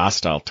not going to be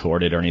hostile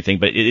toward it or anything,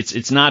 but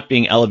it's not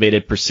being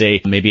elevated per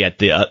se, maybe at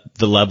the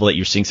level that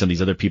you're seeing some of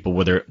these other people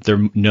where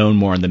they're known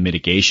more on the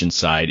mitigation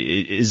side.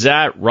 Is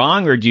that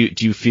wrong, or do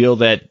you feel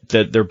that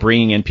they're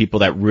bringing in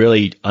people that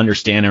really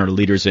understand and are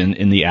leaders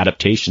in the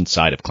adaptation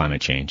side of climate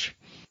change?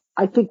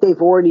 I think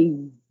they've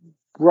already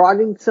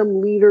brought in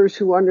some leaders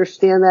who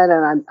understand that,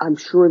 and I'm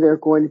sure there are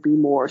going to be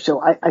more.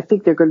 So I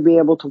think they're going to be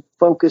able to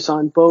focus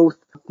on both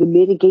the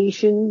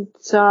mitigation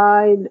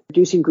side,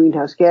 reducing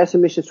greenhouse gas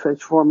emissions,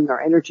 transforming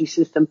our energy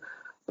system,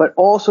 but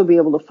also be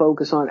able to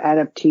focus on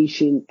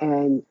adaptation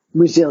and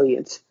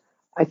resilience.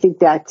 I think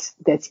that's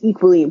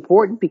equally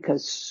important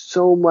because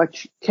so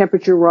much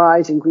temperature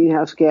rise and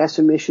greenhouse gas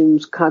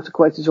emissions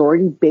consequences are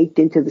already baked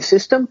into the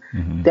system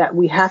that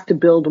we have to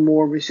build a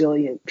more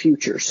resilient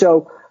future.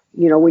 So,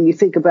 when you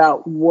think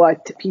about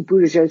what Pete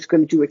Buttigieg is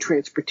going to do with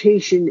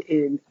transportation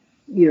in,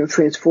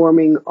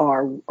 transforming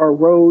our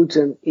roads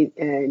and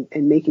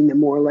making them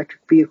more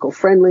electric vehicle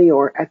friendly,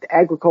 or at the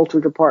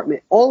agriculture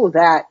department, all of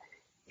that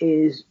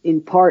is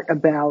in part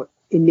about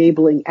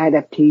enabling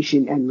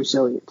adaptation and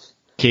resilience.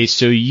 Okay,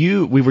 so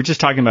we were just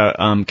talking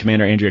about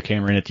Commander Andrea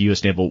Cameron at the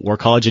U.S. Naval War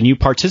College, and you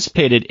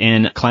participated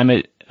in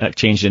climate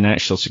change and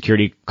national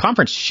security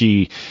conference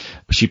she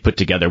put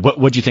together. What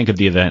did you think of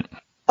the event?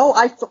 Oh,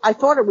 I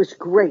thought it was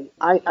great.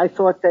 I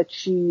thought that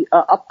she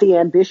upped the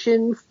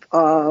ambition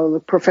of the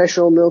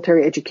professional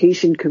military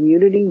education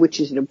community, which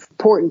is an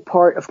important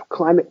part of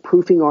climate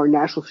proofing our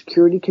national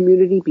security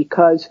community,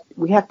 because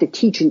we have to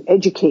teach and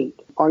educate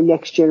our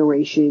next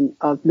generation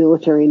of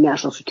military and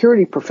national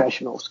security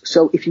professionals.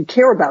 So if you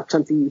care about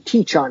something, you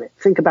teach on it.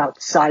 Think about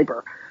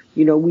cyber.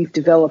 We've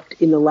developed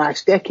in the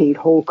last decade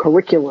whole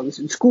curriculums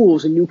in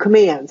schools and new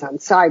commands on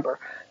cyber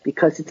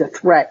because it's a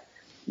threat,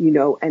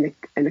 and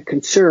a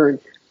concern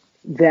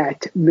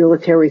that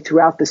military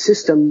throughout the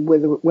system,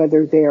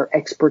 whether they're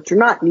experts or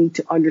not, need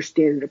to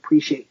understand and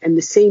appreciate. And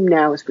the same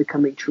now is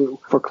becoming true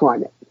for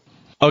climate.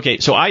 Okay,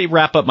 so I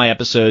wrap up my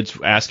episodes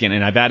asking,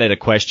 and I've added a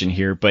question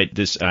here, but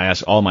I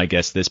ask all my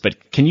guests this,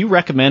 but can you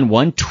recommend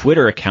one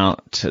Twitter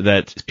account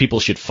that people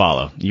should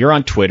follow? You're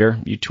on Twitter,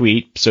 you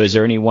tweet, so is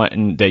there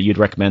anyone that you'd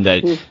recommend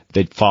that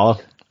they'd follow?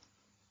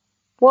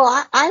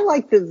 Well, I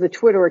like the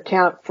Twitter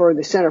account for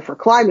the Center for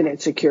Climate and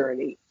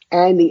Security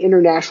and the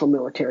International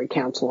Military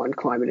Council on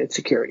Climate and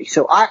Security.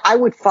 So I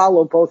would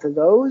follow both of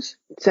those,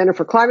 Center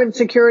for Climate and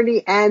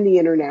Security and the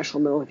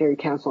International Military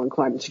Council on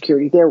Climate and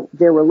Security.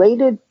 They're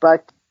related,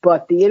 but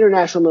the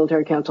International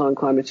Military Council on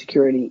Climate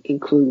Security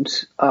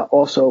includes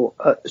also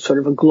sort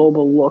of a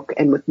global look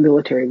and with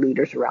military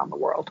leaders around the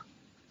world.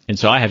 And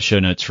so I have show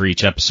notes for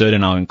each episode,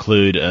 and I'll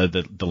include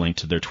the link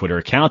to their Twitter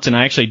accounts. And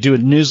I actually do a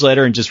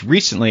newsletter, and just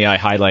recently I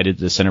highlighted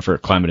the Center for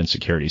Climate and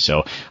Security.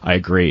 So I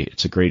agree.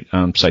 It's a great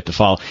site to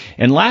follow.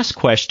 And last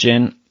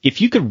question, if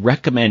you could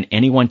recommend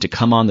anyone to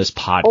come on this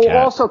podcast. Oh,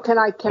 also, can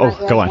I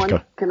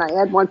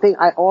add one thing?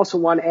 I also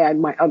want to add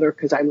my other,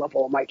 because I love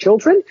all my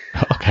children.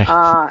 Okay.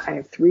 I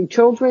have 3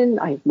 children.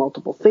 I have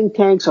multiple think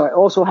tanks. So I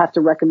also have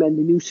to recommend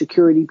the new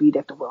security beat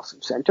at the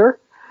Wilson Center,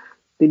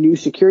 the new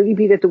security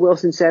beat at the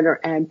Wilson Center,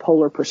 and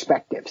Polar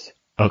Perspectives.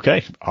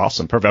 Okay.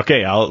 Awesome. Perfect.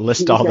 Okay. I'll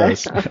list all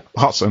those.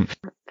 Awesome.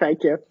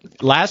 Thank you.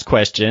 Last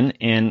question.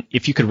 And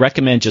if you could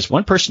recommend just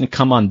one person to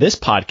come on this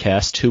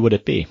podcast, who would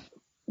it be?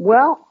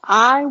 Well,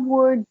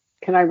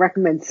 can I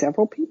recommend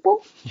several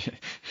people?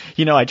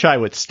 I try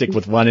to stick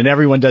with one, and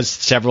everyone does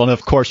several, and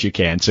of course you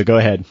can. So go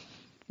ahead.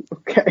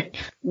 Okay.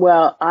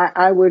 Well,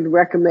 I would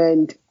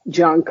recommend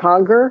John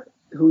Conger,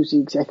 who's the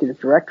executive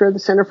director of the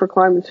Center for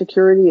Climate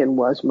Security and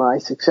was my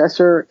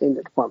successor in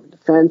the Department of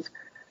Defense.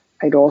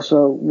 I'd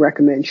also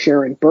recommend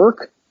Sharon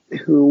Burke,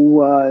 who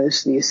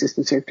was the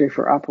Assistant Secretary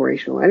for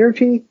Operational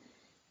Energy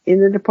in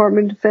the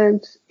Department of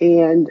Defense.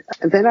 And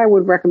then I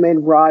would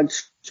recommend Rod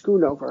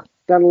Schoonover.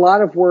 Done a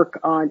lot of work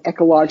on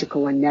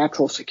ecological and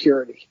natural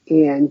security.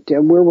 And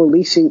we're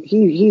releasing,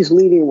 he's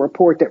leading a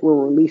report that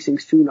we're releasing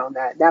soon on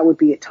that. That would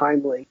be a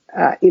timely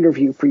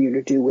interview for you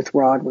to do with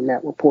Rod when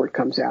that report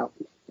comes out.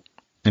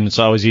 And it's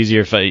always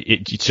easier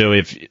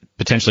if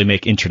potentially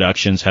make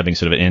introductions, having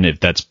sort of if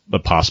that's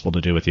possible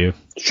to do with you.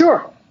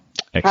 Sure.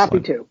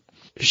 Excellent. Happy to.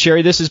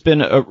 Sherry, this has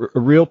been a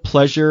real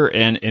pleasure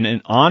and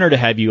an honor to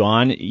have you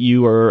on.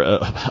 You are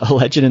a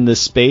legend in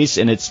this space,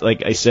 and it's,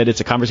 like I said, it's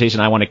a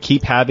conversation I want to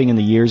keep having in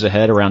the years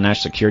ahead around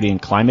national security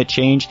and climate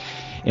change.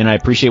 And I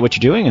appreciate what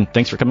you're doing, and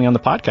thanks for coming on the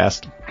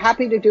podcast.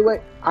 Happy to do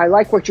it. I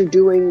like what you're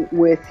doing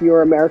with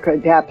your America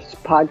Adapts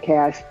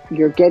podcast.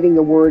 You're getting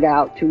the word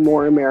out to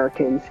more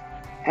Americans,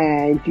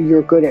 and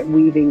you're good at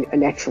weaving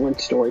an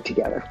excellent story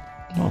together.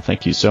 Well,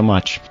 thank you so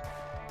much.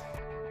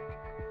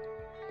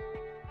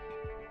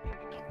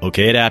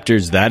 Okay,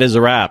 Adapters, that is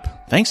a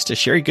wrap. Thanks to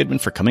Sherry Goodman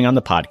for coming on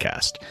the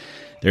podcast.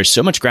 There's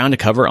so much ground to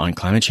cover on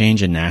climate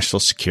change and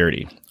national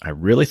security. I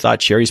really thought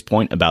Sherry's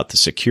point about the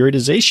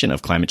securitization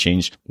of climate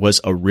change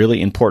was a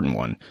really important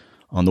one.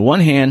 On the one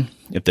hand,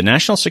 if the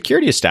national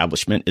security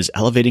establishment is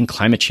elevating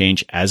climate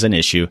change as an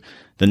issue,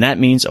 then that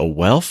means a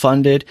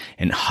well-funded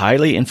and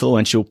highly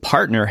influential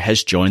partner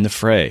has joined the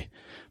fray.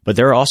 But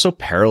there are also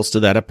perils to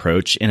that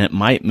approach, and it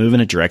might move in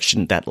a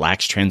direction that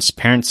lacks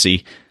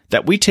transparency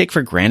that we take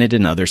for granted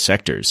in other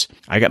sectors.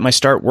 I got my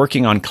start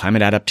working on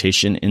climate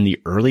adaptation in the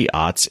early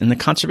aughts in the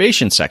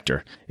conservation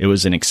sector. It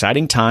was an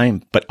exciting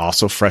time, but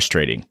also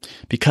frustrating,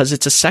 because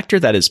it's a sector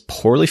that is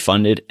poorly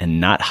funded and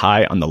not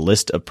high on the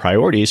list of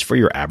priorities for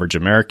your average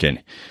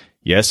American.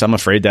 Yes, I'm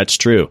afraid that's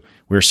true.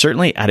 We're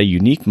certainly at a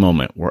unique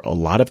moment where a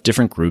lot of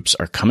different groups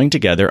are coming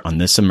together on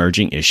this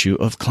emerging issue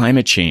of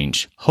climate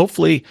change.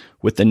 Hopefully,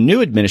 with the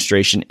new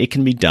administration, it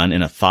can be done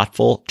in a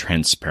thoughtful,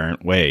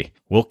 transparent way.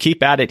 We'll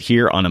keep at it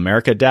here on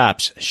America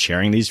Adapts,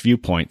 sharing these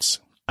viewpoints.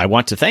 I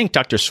want to thank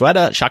Dr.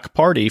 Sweta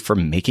Chakrabarti for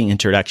making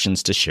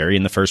introductions to Sherry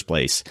in the first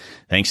place.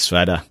 Thanks,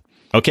 Sweta.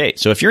 Okay,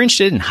 so if you're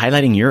interested in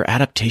highlighting your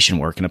adaptation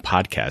work in a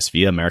podcast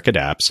via America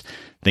Adapts,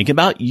 think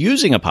about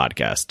using a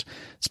podcast.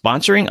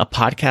 Sponsoring a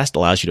podcast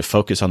allows you to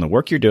focus on the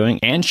work you're doing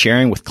and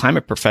sharing with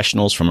climate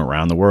professionals from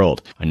around the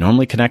world. I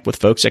normally connect with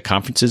folks at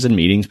conferences and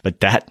meetings, but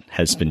that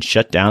has been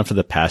shut down for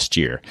the past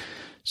year.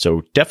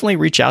 So definitely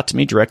reach out to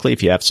me directly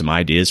if you have some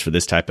ideas for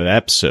this type of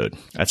episode.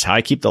 That's how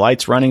I keep the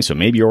lights running, so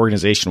maybe your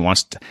organization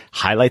wants to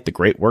highlight the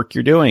great work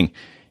you're doing.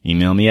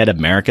 Email me at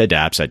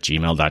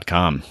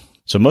americaadapts@gmail.com.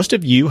 So most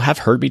of you have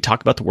heard me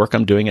talk about the work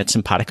I'm doing at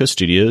Simpatico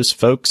Studios.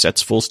 Folks,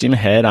 that's full steam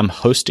ahead. I'm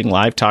hosting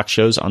live talk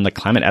shows on the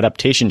Climate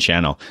Adaptation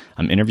channel.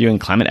 I'm interviewing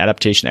climate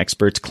adaptation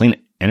experts, clean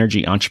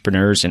energy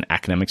entrepreneurs, and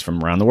academics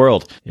from around the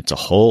world. It's a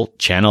whole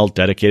channel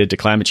dedicated to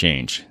climate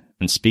change.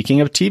 And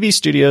speaking of TV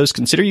studios,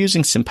 consider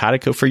using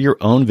Simpatico for your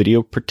own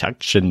video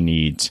production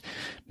needs.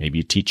 Maybe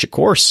you teach a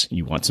course.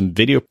 You want some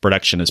video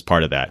production as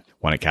part of that.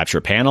 Want to capture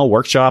a panel,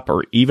 workshop,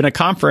 or even a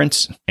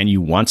conference, and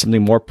you want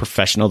something more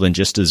professional than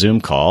just a Zoom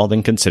call,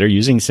 then consider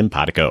using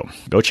Simpatico.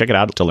 Go check it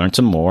out to learn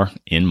some more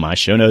in my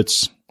show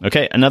notes.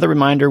 Okay, another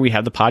reminder, we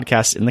have the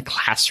podcast in the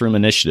Classroom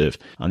Initiative.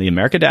 On the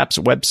America Adapts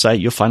website,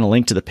 you'll find a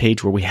link to the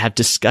page where we have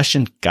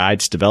discussion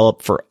guides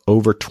developed for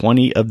over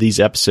 20 of these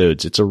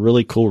episodes. It's a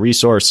really cool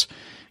resource.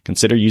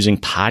 Consider using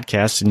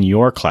podcasts in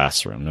your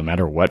classroom, no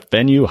matter what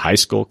venue, high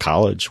school,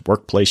 college,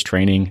 workplace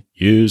training,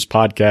 use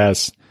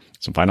podcasts.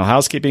 Some final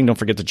housekeeping. Don't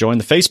forget to join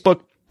the Facebook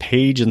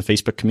page and the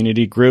Facebook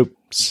community group.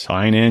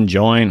 Sign in,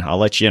 join. I'll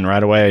let you in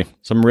right away.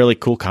 Some really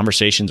cool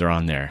conversations are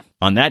on there.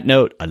 On that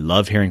note, I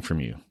love hearing from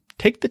you.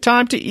 Take the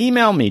time to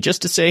email me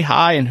just to say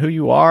hi and who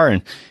you are.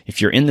 And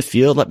if you're in the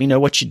field, let me know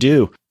what you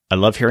do. I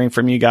love hearing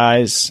from you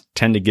guys.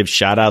 Tend to give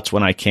shout outs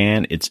when I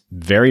can. It's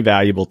very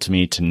valuable to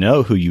me to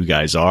know who you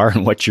guys are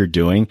and what you're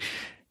doing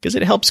because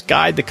it helps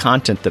guide the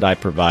content that I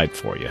provide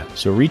for you.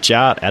 So reach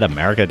out at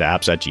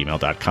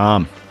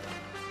americaadapts@gmail.com.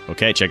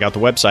 Okay, check out the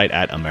website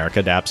at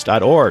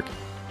americaadapts.org.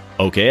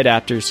 Okay,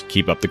 adapters,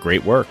 keep up the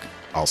great work.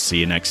 I'll see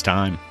you next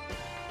time.